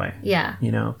anyway. Yeah.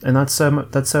 And that's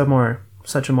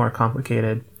such a more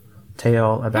complicated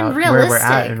tale about where we're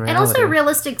at in reality. And also a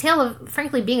realistic tale of,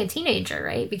 frankly, being a teenager,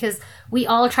 right? Because we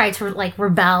all try to, like,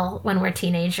 rebel when we're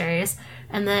teenagers.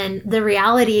 And then the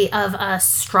reality of a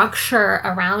structure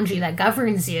around you that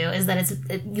governs you is that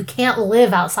you can't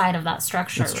live outside of that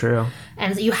structure. That's true.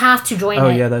 And you have to join it. Oh,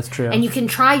 yeah, that's true. And you can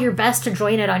try your best to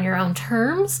join it on your own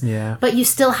terms. Yeah. But you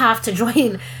still have to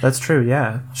join. That's true,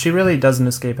 yeah. She really doesn't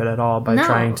escape it at all by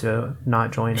trying to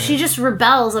not join it. She just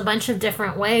rebels a bunch of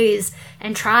different ways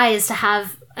and tries to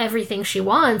have everything she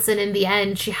wants. And in the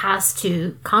end, she has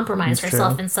to compromise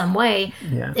herself in some way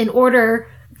in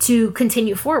order to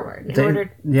continue forward, in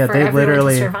order for everyone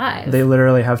to survive. They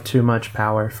literally have too much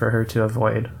power for her to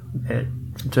avoid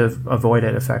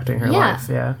it affecting her life.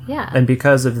 Yeah. And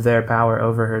because of their power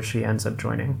over her, she ends up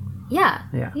joining. Yeah.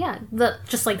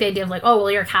 Just like the idea of, like, oh,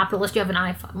 well, you're a capitalist, you have an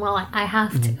iPhone. Well, I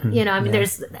have to.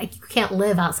 There's, like, you can't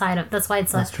live outside of. That's why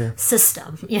it's a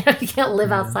system. You can't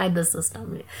live outside the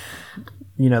system.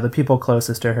 The people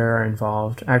closest to her are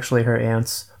involved. Actually, her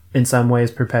aunts, in some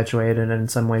ways, perpetuate it, and in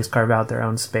some ways carve out their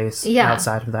own space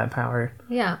outside of that power.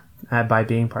 Yeah. By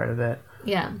being part of it.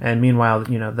 Yeah. And meanwhile,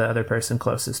 the other person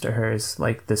closest to her is,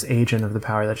 like, this agent of the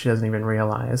power that she doesn't even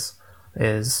realize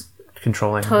is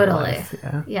controlling her life.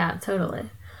 Yeah, totally.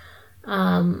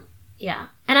 And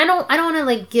I don't want to,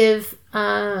 like, give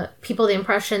people the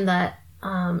impression that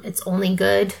it's only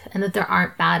good and that there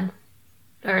aren't bad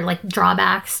or like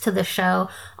drawbacks to the show.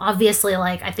 Obviously,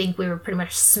 like I think we were pretty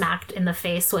much smacked in the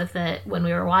face with it when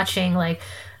we were watching. Like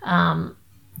in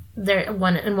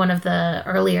one of the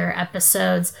earlier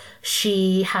episodes,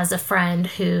 she has a friend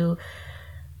who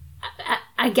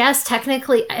I guess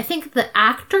technically I think the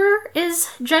actor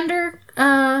is gender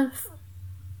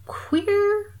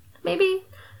queer, maybe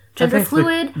gender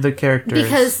fluid. The characters,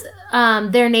 because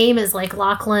their name is like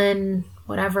Lachlan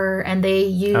whatever, and they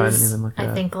use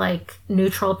I think like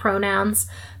neutral pronouns,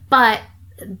 but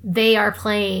they are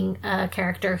playing a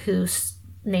character who's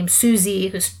named Susie,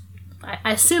 who's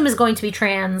I assume is going to be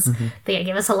trans. They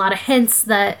give us a lot of hints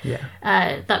that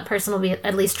that person will be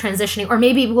at least transitioning, or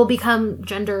maybe will become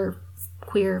gender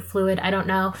queer fluid. I don't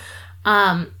know.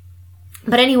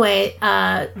 But anyway,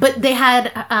 but they had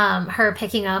her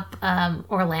picking up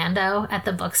Orlando at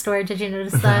the bookstore. Did you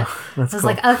notice that? I was cool.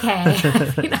 Like, okay.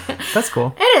 That's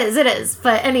cool. It is.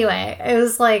 But anyway, it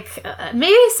was like,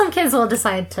 maybe some kids will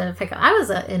decide to pick up. I was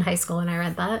in high school when I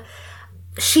read that.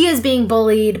 She is being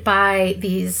bullied by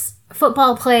these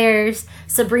football players.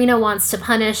 Sabrina wants to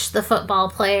punish the football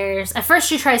players. At first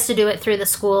she tries to do it through the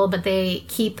school, but they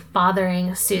keep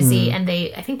bothering Susie, and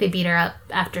I think they beat her up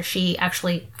after she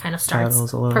actually kind of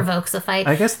provokes a fight.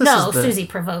 I guess Susie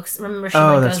provokes. Remember, she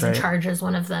goes and charges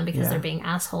one of them because they're being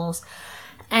assholes.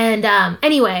 And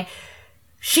anyway,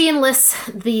 she enlists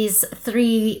these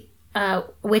 3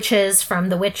 witches from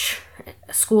the witch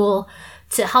school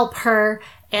to help her.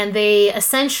 And they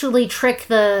essentially trick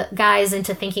the guys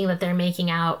into thinking that they're making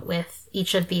out with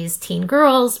each of these teen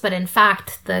girls. But in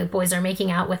fact, the boys are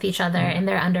making out with each other in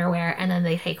their underwear. And then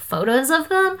they take photos of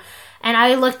them. And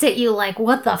I looked at you like,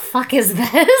 what the fuck is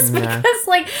this? Because,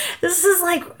 like, this is,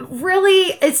 like,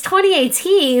 really, it's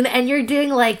 2018. And you're doing,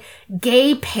 like,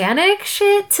 gay panic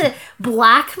shit to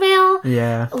blackmail.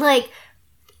 Yeah. Like,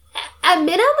 at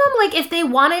minimum, like, if they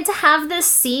wanted to have this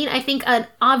scene, I think an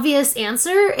obvious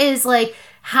answer is, like,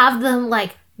 have them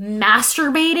like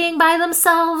masturbating by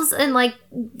themselves and like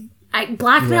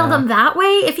blackmail them that way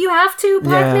if you have to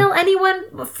blackmail anyone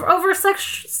over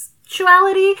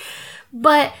sexuality.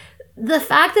 But the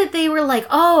fact that they were like,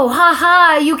 oh,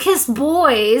 haha, you kiss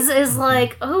boys is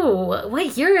like, oh,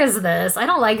 what year is this? I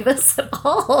don't like this at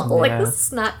all. Like, this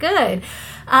is not good.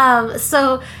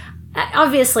 So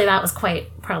obviously that was quite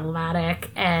problematic.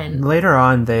 And later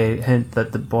on they hint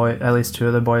that at least 2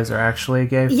 of the boys are actually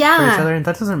gay for each other, and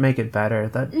that doesn't make it better.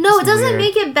 It doesn't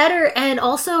make it better. And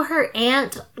also her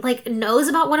aunt like knows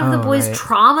about one of the boys'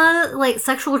 trauma, like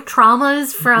sexual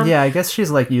traumas from I guess she's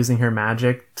like using her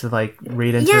magic to like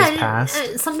read into his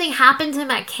past. Something happened to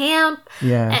him at camp.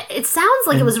 It sounds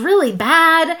like it was really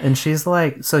bad. And she's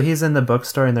like, so he's in the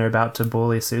bookstore and they're about to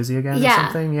bully Susie again or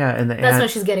something. And that's why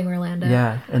she's getting Orlando.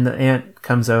 And the aunt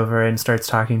comes over and starts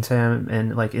talking to him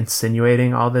and like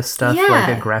insinuating all this stuff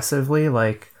like aggressively,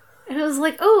 like. And it was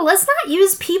like, oh, let's not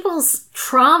use people's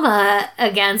trauma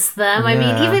against them. I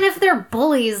mean, even if they're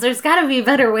bullies, there's got to be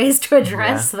better ways to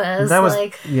address this. That was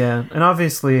and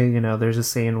obviously, there's a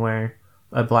scene where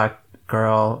a black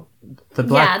girl. That's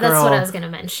what I was going to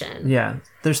mention. Yeah.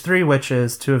 There's 3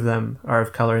 witches. 2 of them are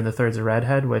of color and the third's a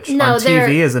redhead, which on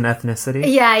TV is an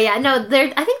ethnicity. Yeah. No,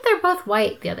 I think they're both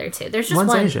white, the other 2. There's just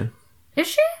One's Asian. Is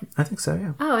she? I think so,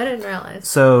 yeah. Oh, I didn't realize.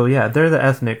 So, they're the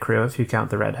ethnic crew if you count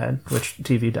the redhead, which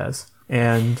TV does.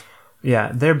 And,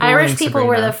 they're bullying Irish people Sabrina.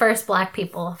 were the first black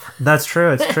people. That's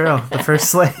true. It's true. The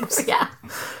first slaves. Yeah.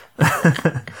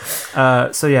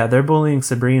 They're bullying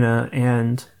Sabrina,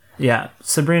 and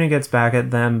Sabrina gets back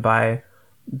at them by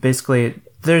basically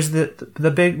there's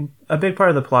a big part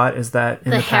of the plot is that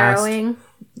in the harrowing.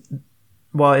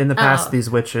 Past these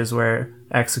witches were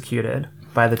executed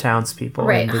by the townspeople,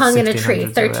 hung in a tree.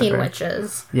 13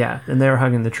 witches. And they were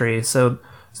hung in the tree. So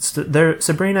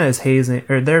Sabrina is hazing,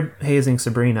 or they're hazing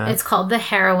Sabrina. It's called the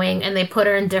harrowing, and they put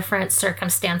her in different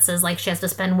circumstances. Like she has to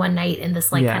spend one night in this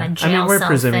kind of jail cell. We're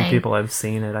presuming people have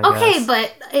seen it. I guess. Okay,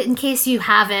 but in case you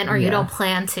haven't or you don't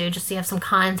plan to, just so you have some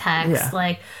context.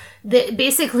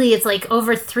 Basically, it's like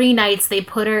over 3 nights they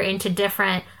put her into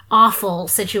different awful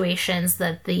situations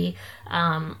that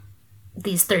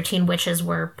these 13 witches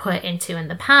were put into in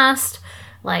the past.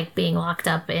 Like being locked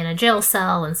up in a jail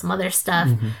cell and some other stuff.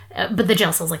 But the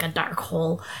jail cell's like a dark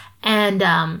hole. And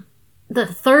the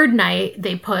 3rd night,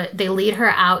 they lead her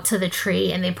out to the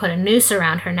tree and they put a noose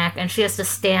around her neck. And she has to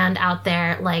stand out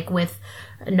there like with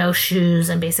no shoes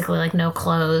and basically like no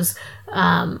clothes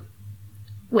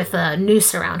with a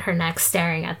noose around her neck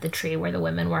staring at the tree where the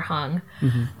women were hung.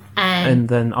 And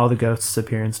then all the ghosts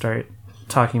appear and start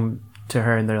talking to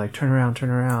her and they're like, turn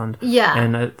around. Yeah.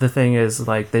 And the thing is,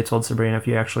 like, they told Sabrina, if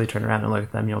you actually turn around and look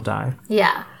at them, you'll die.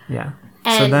 Yeah. Yeah.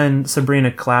 And so then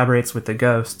Sabrina collaborates with the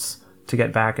ghosts to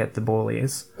get back at the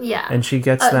bullies. Yeah. And she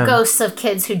gets them... Ghosts of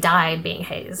kids who died being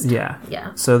hazed. Yeah.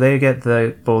 Yeah. So they get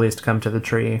the bullies to come to the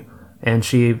tree, and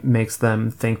she makes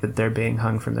them think that they're being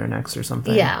hung from their necks or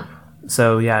something. Yeah.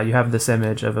 So, yeah, you have this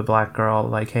image of a black girl,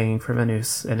 like, hanging from a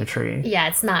noose in a tree. Yeah,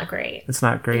 it's not great. It's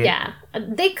not great. Yeah.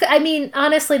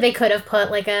 Honestly, they could have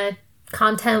put, like, a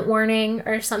content warning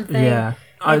or something. Yeah.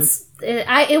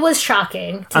 It was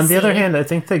shocking to On the see. other hand, I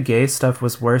think the gay stuff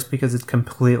was worse because it's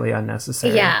completely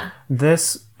unnecessary. Yeah.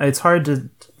 It's hard to,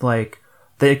 like,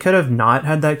 they could have not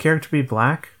had that character be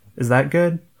black. Is that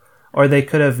good? Or they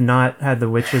could have not had the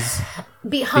witches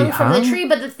be hung from the tree,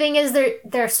 but the thing is,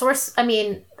 their source, I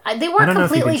mean, they weren't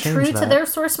completely true to their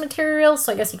source material,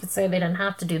 so I guess you could say they didn't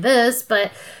have to do this,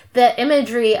 but the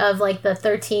imagery of, like, the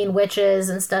 13 witches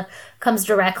and stuff comes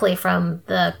directly from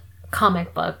the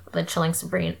comic book, The Chilling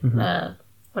Sabrina,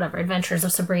 Adventures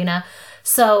of Sabrina.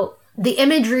 So the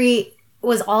imagery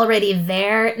was already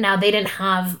there. Now, they didn't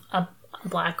have a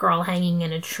black girl hanging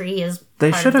in a tree as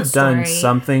they should have done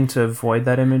something to avoid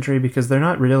that imagery because they're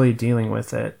not really dealing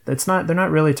with it. They're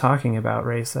not really talking about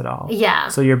race at all. Yeah.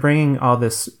 So you're bringing all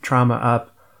this trauma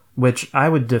up, which I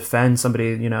would defend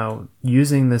somebody,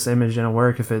 using this image in a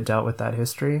work if it dealt with that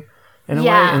history in a way,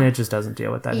 and it just doesn't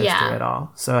deal with that history at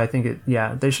all. So I think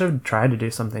they should have tried to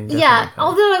do something different. Yeah,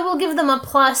 although I will give them a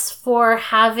plus for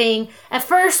having, at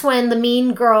first when the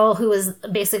mean girl, who was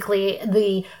basically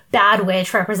the bad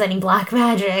witch representing black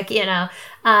magic,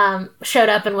 showed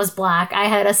up and was black, I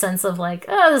had a sense of like,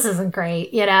 oh, this isn't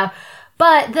great,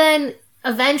 But then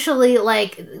eventually,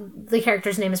 like, the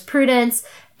character's name is Prudence,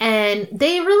 and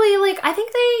they really, I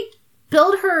think they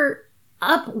build her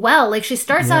up well. Like, she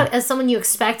starts out as someone you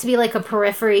expect to be like a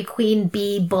periphery queen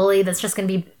bee bully that's just going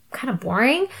to be kind of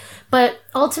boring. But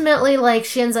ultimately,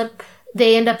 like,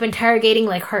 they end up interrogating,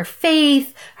 like, her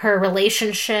faith, her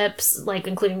relationships, like,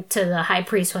 including to the high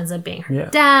priest who ends up being her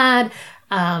dad.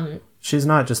 She's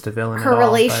not just a villain her at all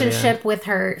relationship with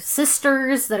her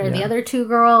sisters that are the other two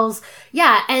girls.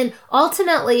 Yeah, and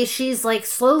ultimately she's, like,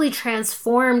 slowly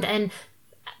transformed, and,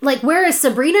 like, whereas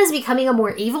Sabrina's becoming a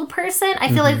more evil person, I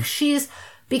feel like she's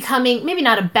becoming maybe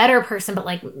not a better person, but,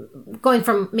 like, going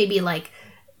from maybe, like,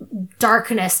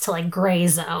 darkness to, like, gray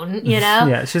zone,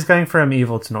 Yeah, she's going from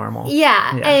evil to normal.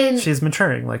 Yeah, and she's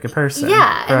maturing like a person.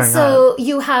 Yeah, and so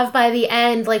you have by the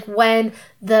end, like, when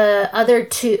the other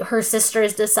two, her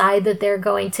sisters, decide that they're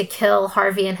going to kill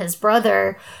Harvey and his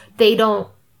brother, they don't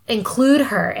include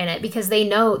her in it because they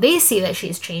see that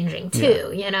she's changing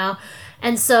too,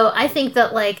 And so I think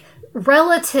that, like,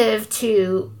 relative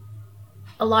to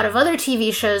a lot of other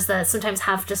TV shows that sometimes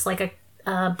have just, like, a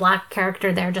black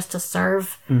character there just to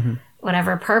serve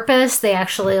whatever purpose, they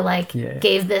actually, like,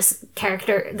 gave this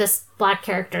black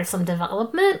character some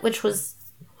development, which was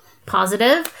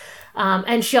positive.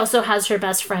 And she also has her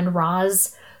best friend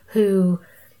Roz, who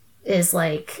is,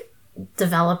 like,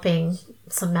 developing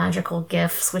some magical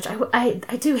gifts, which I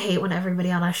do hate when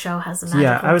everybody on a show has a magical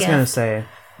gift. Yeah, I was going to say,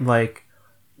 like,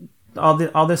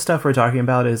 all this stuff we're talking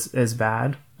about is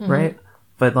bad, right?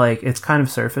 But, like, it's kind of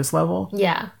surface level.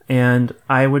 Yeah. And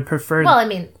I would prefer... Well, I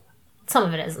mean, some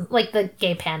of it is. Like, the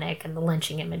gay panic and the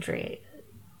lynching imagery.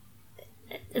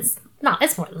 It's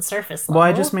more than surface level. Well,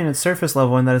 I just mean it's surface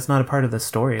level and that it's not a part of the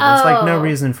story. There's, like, no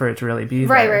reason for it to really be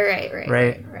there.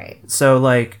 Right. So,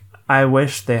 like, I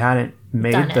wish they hadn't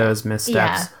made those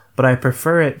missteps. But I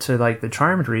prefer it to, like, the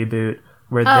Charmed reboot,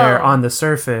 where they're on the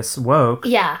surface woke,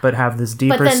 but have this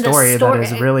deeper story that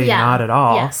is really not at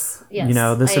all. Yes.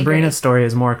 The Sabrina story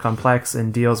is more complex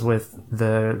and deals with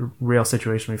the real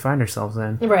situation we find ourselves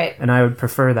in. Right. And I would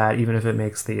prefer that, even if it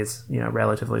makes these,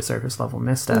 relatively surface level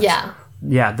missteps. Yeah.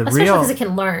 Yeah, especially because it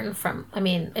can learn from, I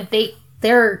mean, if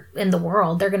they're in the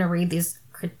world, they're going to read these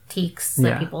critiques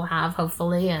that people have,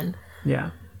 hopefully, and... Yeah.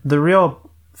 The real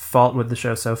fault with the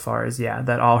show so far is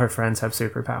that all her friends have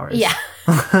superpowers. Yeah.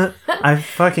 I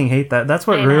fucking hate that. That's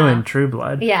what ruined True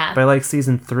Blood. Yeah. By, like,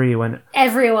 season 3 when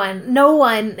no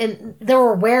one, and there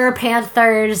were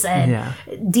werepanthers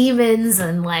and demons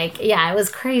and, like, it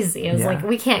was crazy. It was like,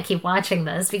 we can't keep watching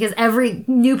this because every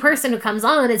new person who comes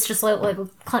on, it's just like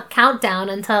countdown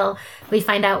until we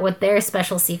find out what their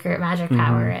special secret magic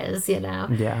power is,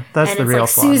 Yeah, that's the real like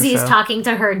flaw in the Susie's show. talking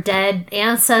to her dead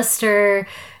ancestor.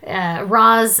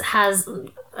 Roz has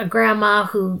a grandma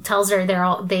who tells her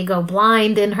they go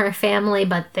blind in her family,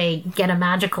 but they get a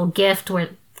magical gift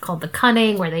called the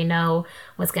Cunning, where they know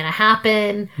what's going to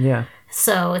happen. Yeah.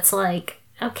 So it's like,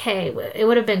 okay, it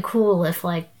would have been cool if,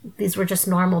 like, these were just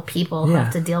normal people who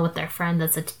have to deal with their friend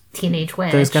that's a teenage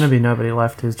witch. There's going to be nobody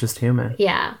left who's just human.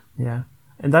 Yeah. Yeah.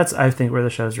 And that's, I think, where the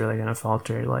show's really going to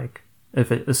falter. Like,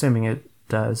 assuming it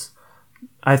does,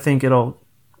 I think it'll,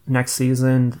 next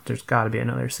season, there's got to be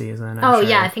another season. I'm sure.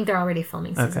 Yeah, I think they're already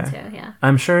filming season 2, yeah.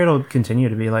 I'm sure it'll continue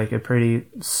to be, like, a pretty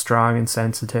strong and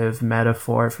sensitive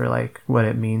metaphor for, like, what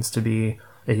it means to be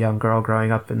a young girl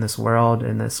growing up in this world,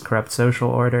 in this corrupt social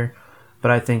order.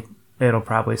 But I think it'll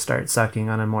probably start sucking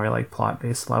on a more, like,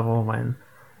 plot-based level when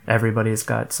everybody's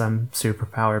got some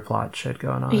superpower plot shit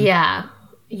going on. Yeah.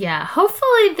 Yeah.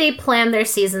 Hopefully they plan their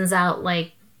seasons out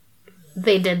like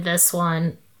they did this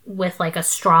one with, like, a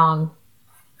strong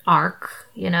arc,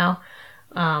 you know?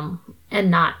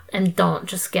 And don't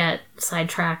just get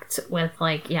sidetracked with,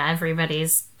 like,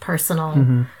 everybody's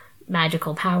personal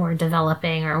magical power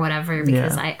developing or whatever,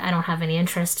 because I don't have any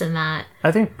interest in that.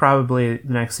 I think probably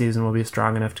the next season will be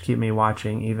strong enough to keep me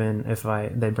watching, even if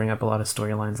they bring up a lot of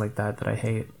storylines like that I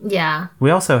hate. Yeah. We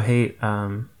also hate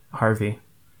Harvey.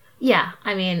 Yeah,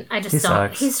 I mean, I just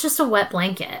don't. He's just a wet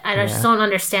blanket. I just don't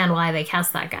understand why they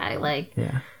cast that guy. Like,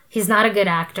 he's not a good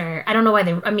actor. I don't know why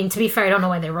to be fair, I don't know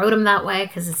why they wrote him that way,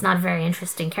 because it's not a very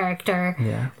interesting character.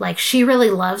 Yeah. Like, she really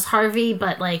loves Harvey,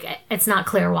 but, like, it's not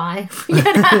clear why. You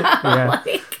know?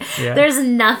 There's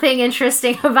nothing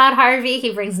interesting about Harvey.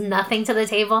 He brings nothing to the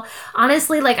table.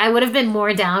 Honestly, like, I would have been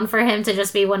more down for him to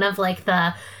just be one of, like,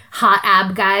 the hot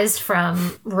ab guys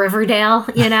from Riverdale,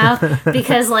 you know?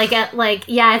 Because,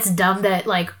 it's dumb that,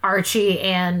 like, Archie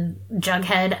and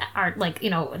Jughead are, like, you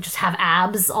know, just have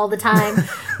abs all the time.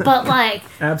 But, like...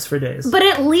 abs for days. But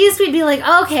at least we'd be like,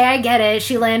 okay, I get it.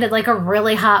 She landed, like, a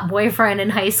really hot boyfriend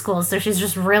in high school, so she's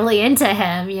just really into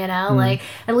him, you know? Like,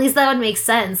 at least that would make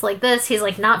sense. Like, this, he's,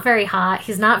 like, not very hot.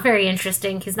 He's not very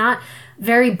interesting. He's not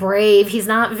very brave. He's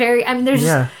not very... I mean, there's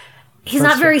just... He's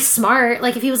not very smart.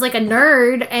 Like, if he was, like, a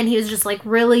nerd and he was just, like,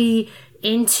 really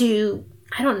into,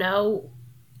 I don't know,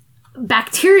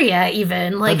 bacteria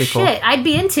even. Like, shit, cool. I'd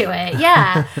be into it.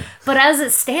 Yeah. But as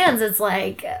it stands, it's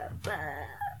like,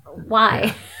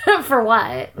 why? Yeah. For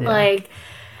what? Yeah. Like,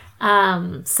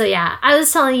 so yeah. I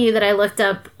was telling you that I looked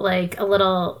up, like,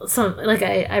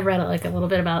 I read, like, a little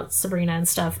bit about Sabrina and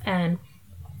stuff, and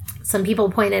some people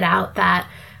pointed out that,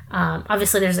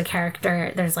 obviously there's a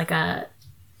character, there's, like, a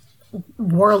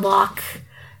warlock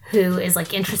who is,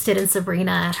 like, interested in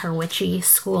Sabrina at her witchy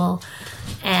school,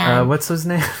 and what's his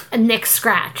name? Nick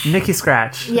Scratch. Nicky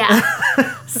Scratch. Yeah.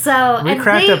 So we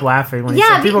cracked up laughing when he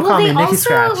said, people call me Nicky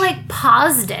Scratch. They also, like,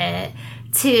 paused it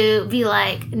to be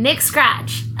like, Nick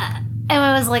Scratch, and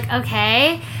I was like,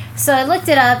 okay. So I looked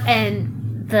it up,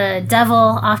 and the devil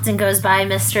often goes by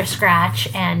Mr. Scratch,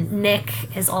 and Nick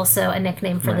is also a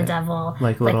nickname for the devil,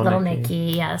 like little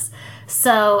Nicky. Yes.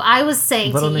 So I was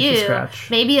saying little to Nicky you, Scratch.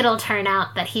 Maybe it'll turn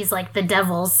out that he's, like, the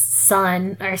devil's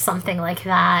son or something like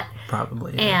that.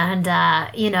 Probably. Yeah.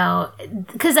 And, you know,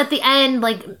 because at the end,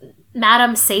 like,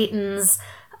 Madame Satan's,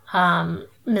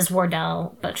 Ms.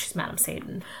 Wardell, but she's Madame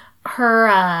Satan,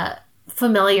 her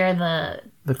familiar,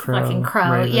 the crow, fucking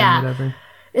crow, Raven, whatever,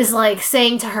 is, like,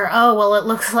 saying to her, oh, well, it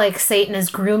looks like Satan is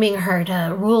grooming her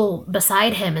to rule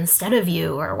beside him instead of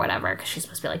you, or whatever, because she's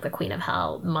supposed to be, like, the queen of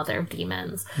hell, mother of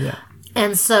demons. Yeah.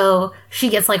 And so she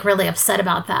gets, like, really upset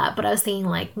about that. But I was thinking,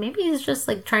 like, maybe he's just,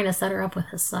 like, trying to set her up with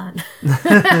his son.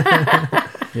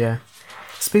 Yeah.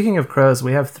 Speaking of crows,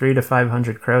 we have 300 to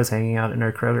 500 crows hanging out in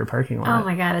our Kroger parking lot. Oh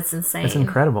my god, it's insane! It's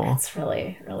incredible. It's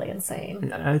really, really insane.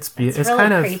 Yeah, it's really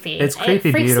kind of creepy. It's creepy.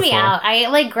 It freaks beautiful. me out. I,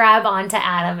 like, grab onto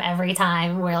Adam every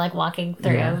time we're, like, walking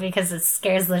through because it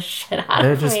scares the shit out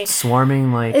They're of me. They're just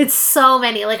swarming, like, it's so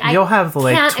many. Like, you'll have,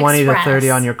 like, 20 to 30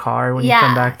 on your car when you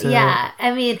come back to it. Yeah,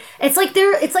 I mean, it's like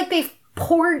they've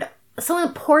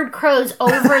someone poured crows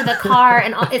over the car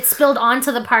and it spilled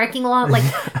onto the parking lot. Like,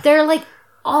 they're, like,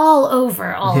 all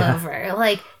over.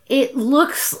 Like, it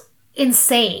looks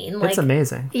insane. Like, it's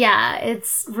amazing. Yeah,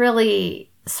 it's really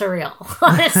surreal,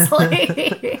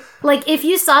 honestly. Like, if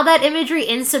you saw that imagery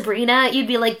in Sabrina, you'd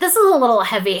be like, this is a little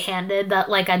heavy-handed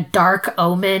that, like, a dark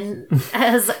omen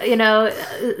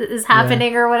is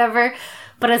happening or whatever.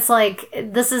 But it's like,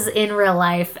 this is in real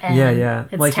life, and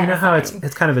it's like, terrifying. You know how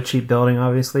it's kind of a cheap building,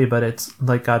 obviously, but it's,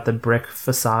 like, got the brick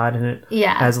facade, and it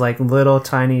has, like, little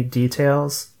tiny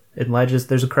details and ledges.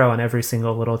 There's a crow on every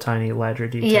single little tiny ledge or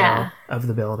detail of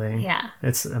the building. Yeah.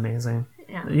 It's amazing.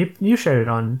 Yeah. You shared it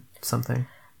on something.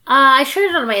 I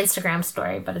shared it on my Instagram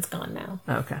story, but it's gone now.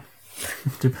 Oh, okay.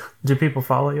 Do people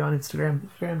follow you on Instagram?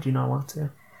 Do you not want to?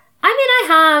 I mean, I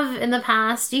have in the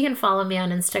past. You can follow me on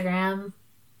Instagram.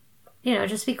 You know,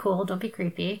 just be cool. Don't be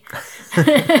creepy.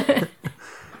 My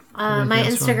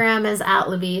Instagram is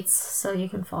 @Lebeats, so you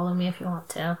can follow me if you want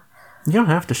to. You don't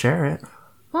have to share it.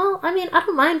 Well, I mean, I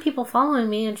don't mind people following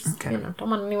me. I just, don't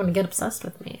want anyone to get obsessed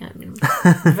with me. I mean,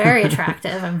 I'm very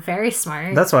attractive. I'm very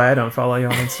smart. That's why I don't follow you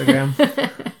on Instagram.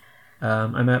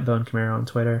 I'm at Bone Camaro on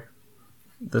Twitter.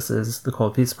 This is the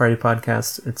Cold Pizza Party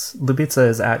podcast. Lupizza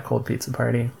is at Cold Pizza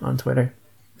Party on Twitter.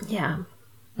 Yeah.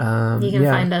 You can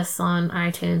find us on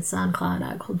iTunes, SoundCloud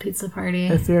at Cold Pizza Party.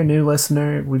 If you're a new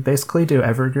listener, we basically do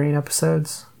evergreen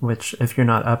episodes, which, if you're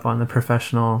not up on the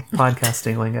professional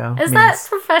podcasting lingo... Is that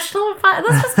professional? That's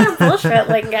just their bullshit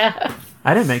lingo.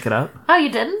 I didn't make it up. Oh,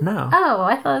 you didn't? No. Oh,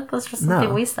 I thought that was just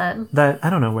something we said. I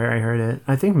don't know where I heard it.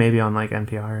 I think maybe on like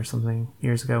NPR or something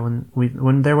years ago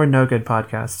when there were no good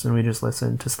podcasts and we just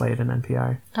listened to Slate and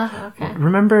NPR. Oh, okay.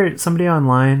 Remember somebody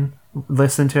online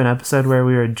listened to an episode where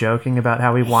we were joking about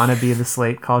how we want to be the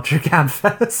Slate Culture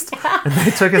Gabfest, and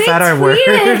they took us at our word.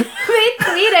 They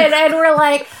tweeted and were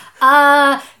like,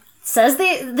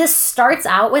 this starts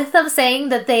out with them saying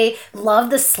that they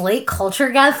love the Slate Culture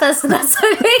Gabfest, and that's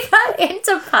why they got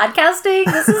into podcasting.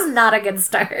 This is not a good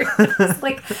start. It's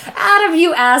like, Adam,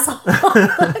 you asshole,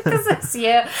 because it's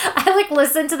you. I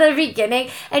listened to the beginning,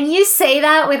 and you say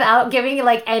that without giving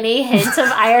any hint of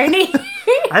irony.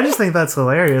 I just think that's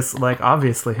hilarious.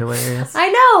 Obviously hilarious. I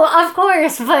know, of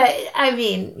course, but I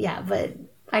mean, yeah, but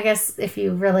I guess if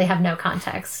you really have no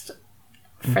context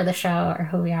for the show or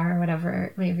who we are or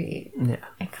whatever, maybe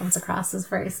it comes across as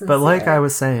very sincere. But like I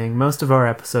was saying, most of our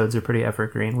episodes are pretty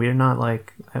evergreen. We're not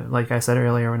like I said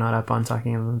earlier, we're not up on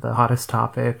talking the hottest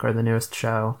topic or the newest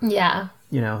show. Yeah.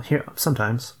 Here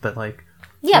sometimes, but but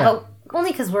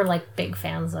only because we're big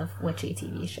fans of witchy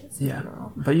TV shows in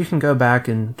general. But you can go back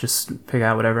and just pick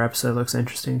out whatever episode looks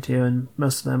interesting to you, and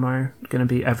most of them are going to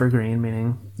be evergreen,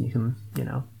 meaning you can,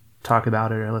 talk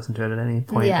about it or listen to it at any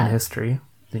point in history,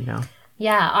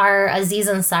 Yeah, our Aziz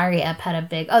Ansari ep had a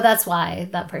big... Oh, that's why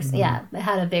that person... Yeah, it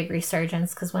had a big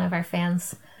resurgence because one of our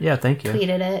fans... Yeah, thank you.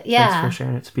 Tweeted it. Yeah. Thanks for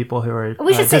sharing it to people who are...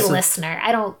 We should say listener.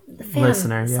 I don't... Fan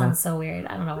listener, sounds so weird.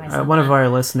 I don't know why I said one of our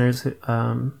listeners who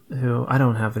I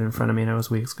don't have it in front of me and it was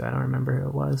weeks ago. I don't remember who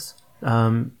it was.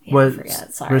 Was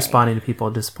responding to people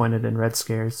disappointed in Red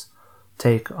Scare's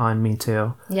take on Me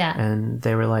Too. Yeah. And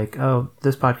they were like, oh,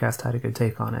 this podcast had a good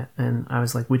take on it. And I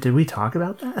was like, did we talk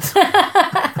about that?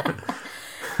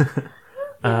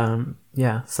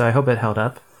 So I hope it held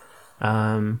up.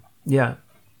 Talking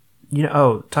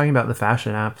about the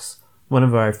fashion apps, one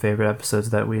of our favorite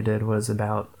episodes that we did was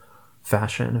about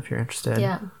fashion, if you're interested.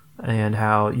 Yeah. And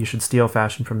how you should steal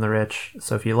fashion from the rich.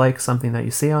 So if you like something that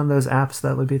you see on those apps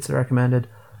that Lupizza recommended,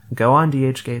 go on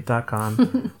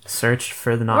dhgate.com, search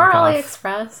for the knockoff. Or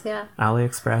AliExpress, yeah.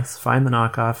 AliExpress, find the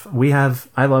knockoff.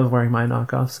 I love wearing my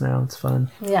knockoffs now. It's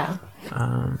fun. Yeah.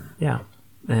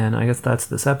 And I guess that's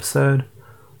this episode.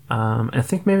 I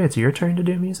think maybe it's your turn to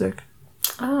do music.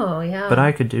 Oh, yeah. But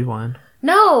I could do one.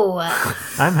 No!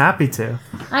 I'm happy to.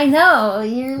 I know.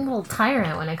 You're a little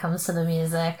tyrant when it comes to the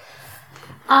music.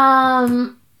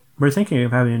 We're thinking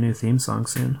of having a new theme song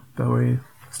soon, but we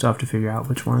still have to figure out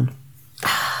which one.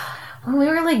 When we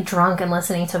were drunk and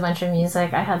listening to a bunch of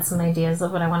music, I had some ideas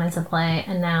of what I wanted to play,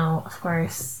 and now, of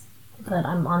course, that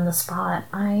I'm on the spot,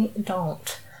 I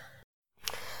don't.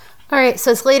 All right,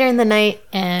 so it's later in the night,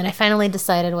 and I finally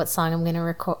decided what song I'm going to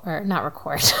record, or not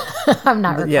record. I'm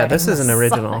not recording. Yeah, this is an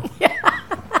original.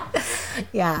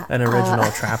 Yeah. An original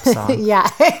trap song. Yeah,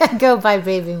 go by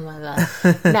Baby Mother.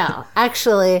 No,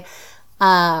 actually,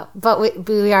 but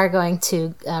we are going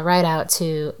to write out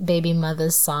to Baby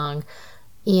Mother's song,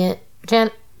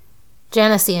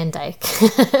 Janice Ian Dyke.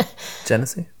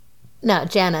 Genesee? No,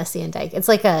 Janice Ian Dyke. It's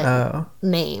like a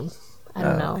name. I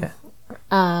don't know. Okay.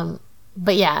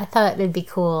 But yeah, I thought it'd be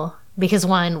cool because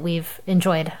one, we've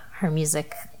enjoyed her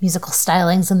musical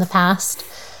stylings in the past.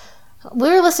 We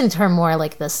were listening to her more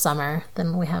this summer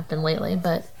than we have been lately,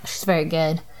 but she's very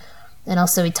good. And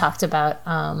also we talked about,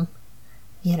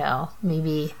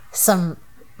 maybe some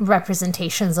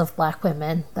representations of Black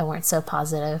women that weren't so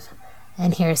positive.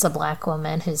 And here's a Black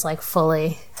woman who's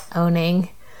fully owning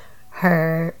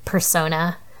her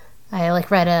persona. I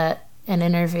read an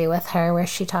interview with her where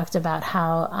she talked about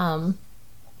how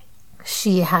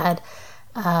she had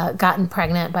gotten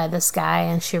pregnant by this guy,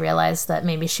 and she realized that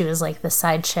maybe she was the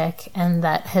side chick, and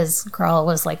that his girl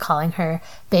was calling her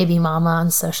baby mama on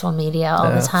social media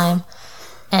all the time.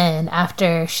 And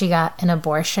after she got an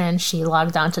abortion, she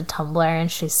logged onto Tumblr and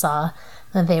she saw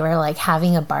that they were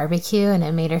having a barbecue, and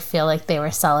it made her feel like they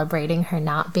were celebrating her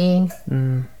not being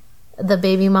the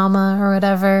baby mama or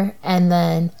whatever. And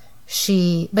then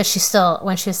she still,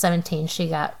 when she was 17, she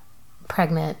got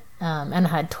pregnant and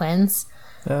had twins.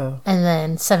 Oh. And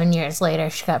then 7 years later,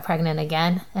 she got pregnant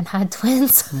again and had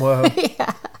twins. Whoa.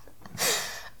 Yeah.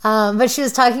 But she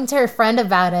was talking to her friend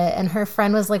about it, and her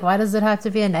friend was like, why does it have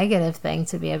to be a negative thing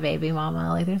to be a baby mama?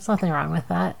 Like, there's nothing wrong with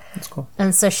that. That's cool.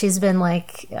 And so she's been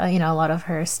like, you know, a lot of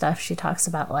her stuff, she talks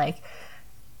about like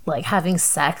having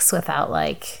sex without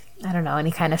like, I don't know,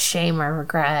 any kind of shame or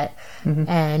regret,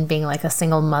 and being like a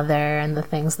single mother and the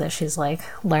things that she's like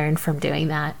learned from doing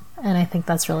that. And I think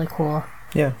that's really cool.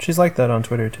 Yeah, she's like that on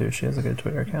Twitter too. She has a good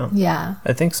Twitter account. Yeah.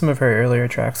 I think some of her earlier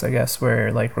tracks, I guess,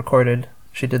 were like recorded.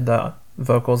 She did the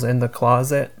vocals in the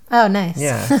closet. Oh, nice.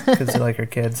 Yeah, because like her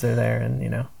kids are there, and you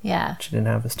know. Yeah. She didn't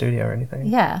have a studio or anything.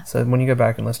 Yeah. So when you go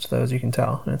back and listen to those, you can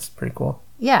tell, and it's pretty cool.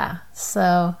 Yeah.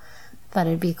 So thought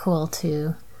it'd be cool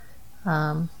to,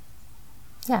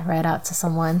 write out to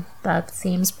someone that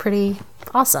seems pretty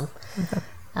awesome.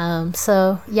 Okay.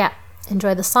 So yeah,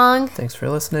 enjoy the song. Thanks for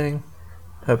listening.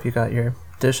 Hope you got your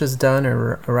dishes done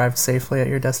or arrived safely at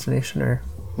your destination or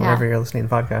whenever you're listening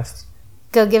to podcasts.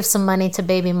 Go give some money to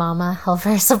baby mama. Help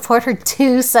her support her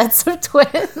 2 sets of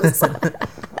twins.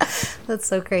 That's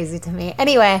so crazy to me.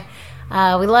 Anyway,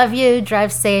 we love you.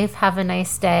 Drive safe. Have a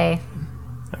nice day.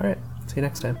 All right. See you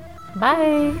next time.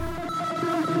 Bye.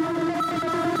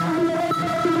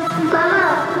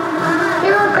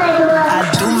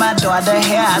 I do my daughter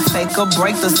hair, I take a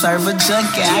break to serve a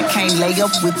junkie. I can't lay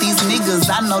up with these niggas,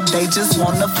 I know they just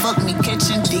wanna fuck me.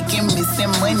 Catching dick and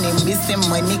missing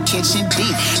money, catching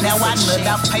dick. Now I nut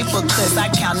out paper cause I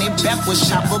count it backwards,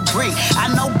 chop a brick. I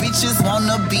know bitches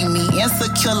wanna be me,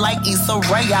 insecure like Issa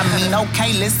Rae. I mean,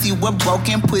 okay, let's see what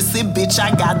broken pussy bitch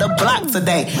I got a block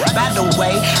today. By the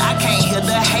way, I can't hear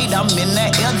the hate, I'm in the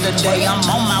air today. I'm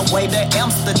on my way to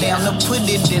Amsterdam to put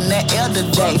it in the air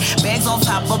today. Bags on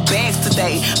top of bags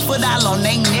today, foot all on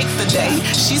they neck today.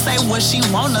 She say what she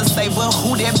wanna say, but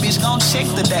who that bitch gon' check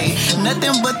today?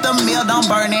 Nothing but the mill, don't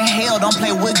burn in hell, don't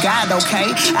play with God, okay?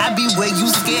 I be where you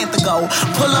scared to go,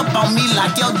 pull up on me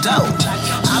like your dough.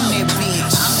 I'm that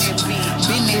bitch,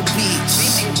 been that bitch,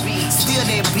 still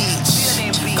that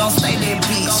bitch, gon' stay that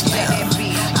bitch, yeah.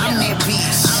 I'm that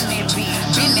bitch,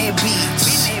 been that bitch,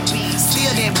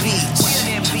 still that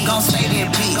bitch, gon' stay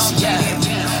that bitch, yeah.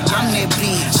 I'm that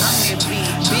bitch,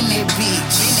 been that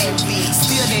bitch,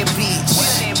 still that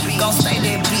bitch, gon' stay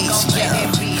that bitch, yeah.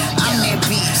 I'm that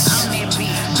bitch,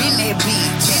 been that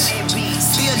bitch,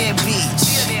 still that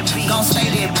bitch, gon' stay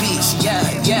that bitch,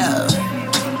 yeah.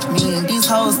 Me and these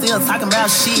hoes still talking about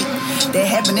shit that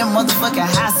happened in motherfucking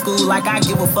high school. Like I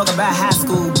give a fuck about high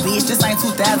school, bitch. This ain't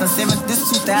 2007,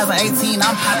 this 2018.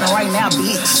 I'm popping right now,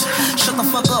 bitch. Shut the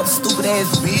fuck up, stupid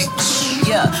ass bitch.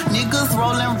 Yeah, niggas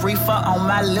rolling reefer on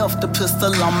my left, the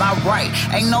pistol on my right.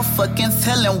 Ain't no fucking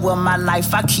telling where my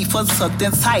knife, I keep her tucked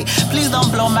in tight. Please don't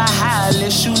blow my high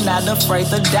unless you not afraid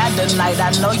to die tonight.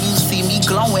 I know you see me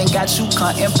glowing, got you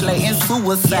contemplating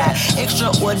suicide.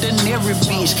 Extraordinary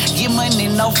bitch, get money,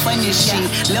 no funny shit.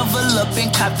 Level up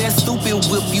and cop that stupid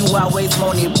whip, you always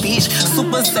want it, bitch.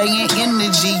 Super Saiyan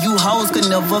energy, you hoes could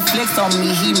never flex on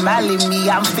me. He mailing me,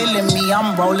 I'm feeling me,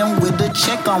 I'm rolling with a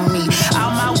check on me.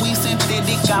 All my weeks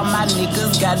synthetic, all my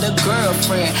niggas got a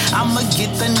girlfriend. I'ma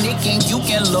get the nick and you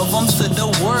can love them to the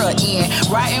world end.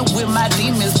 Riding with my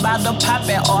demons by the pop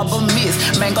and Arbor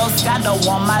Mist. Mango Scotto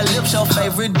on my lips, your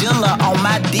favorite dealer on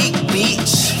my dick,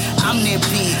 bitch. I'm that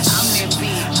bitch,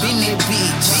 been that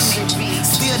bitch,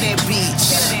 still that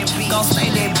bitch, gon' stay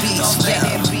that bitch, yeah.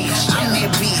 I'm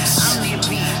that bitch,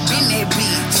 been that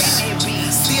bitch,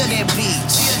 still that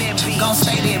bitch, gon'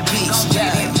 stay that bitch,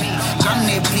 yeah. I'm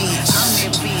that bitch,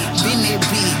 been that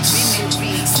bitch,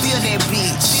 still that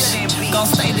bitch, gon'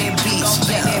 stay that bitch,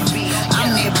 yeah.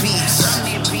 I'm that bitch,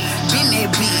 been that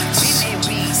bitch,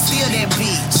 still that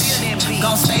bitch,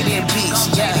 gon' stay that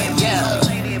bitch, yeah.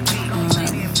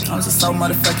 I'm just so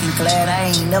motherfucking glad I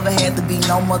ain't never had to be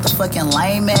no motherfucking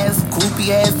lame ass, groupie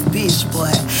ass bitch,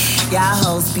 boy. Y'all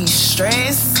hoes be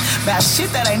stressed about shit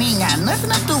that ain't even got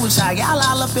nothing to do with y'all. Y'all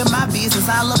all up in my business,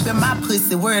 all up in my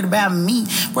pussy, worried about me.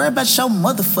 Worried about your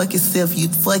motherfucking self, you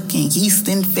fucking yeast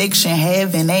infection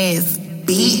having ass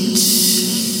bitch.